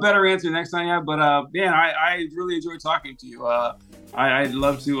 hopefully I'll have a better answer next time. Yeah, but man, I really enjoyed talking to you. I'd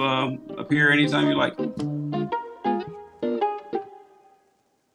love to appear anytime you like.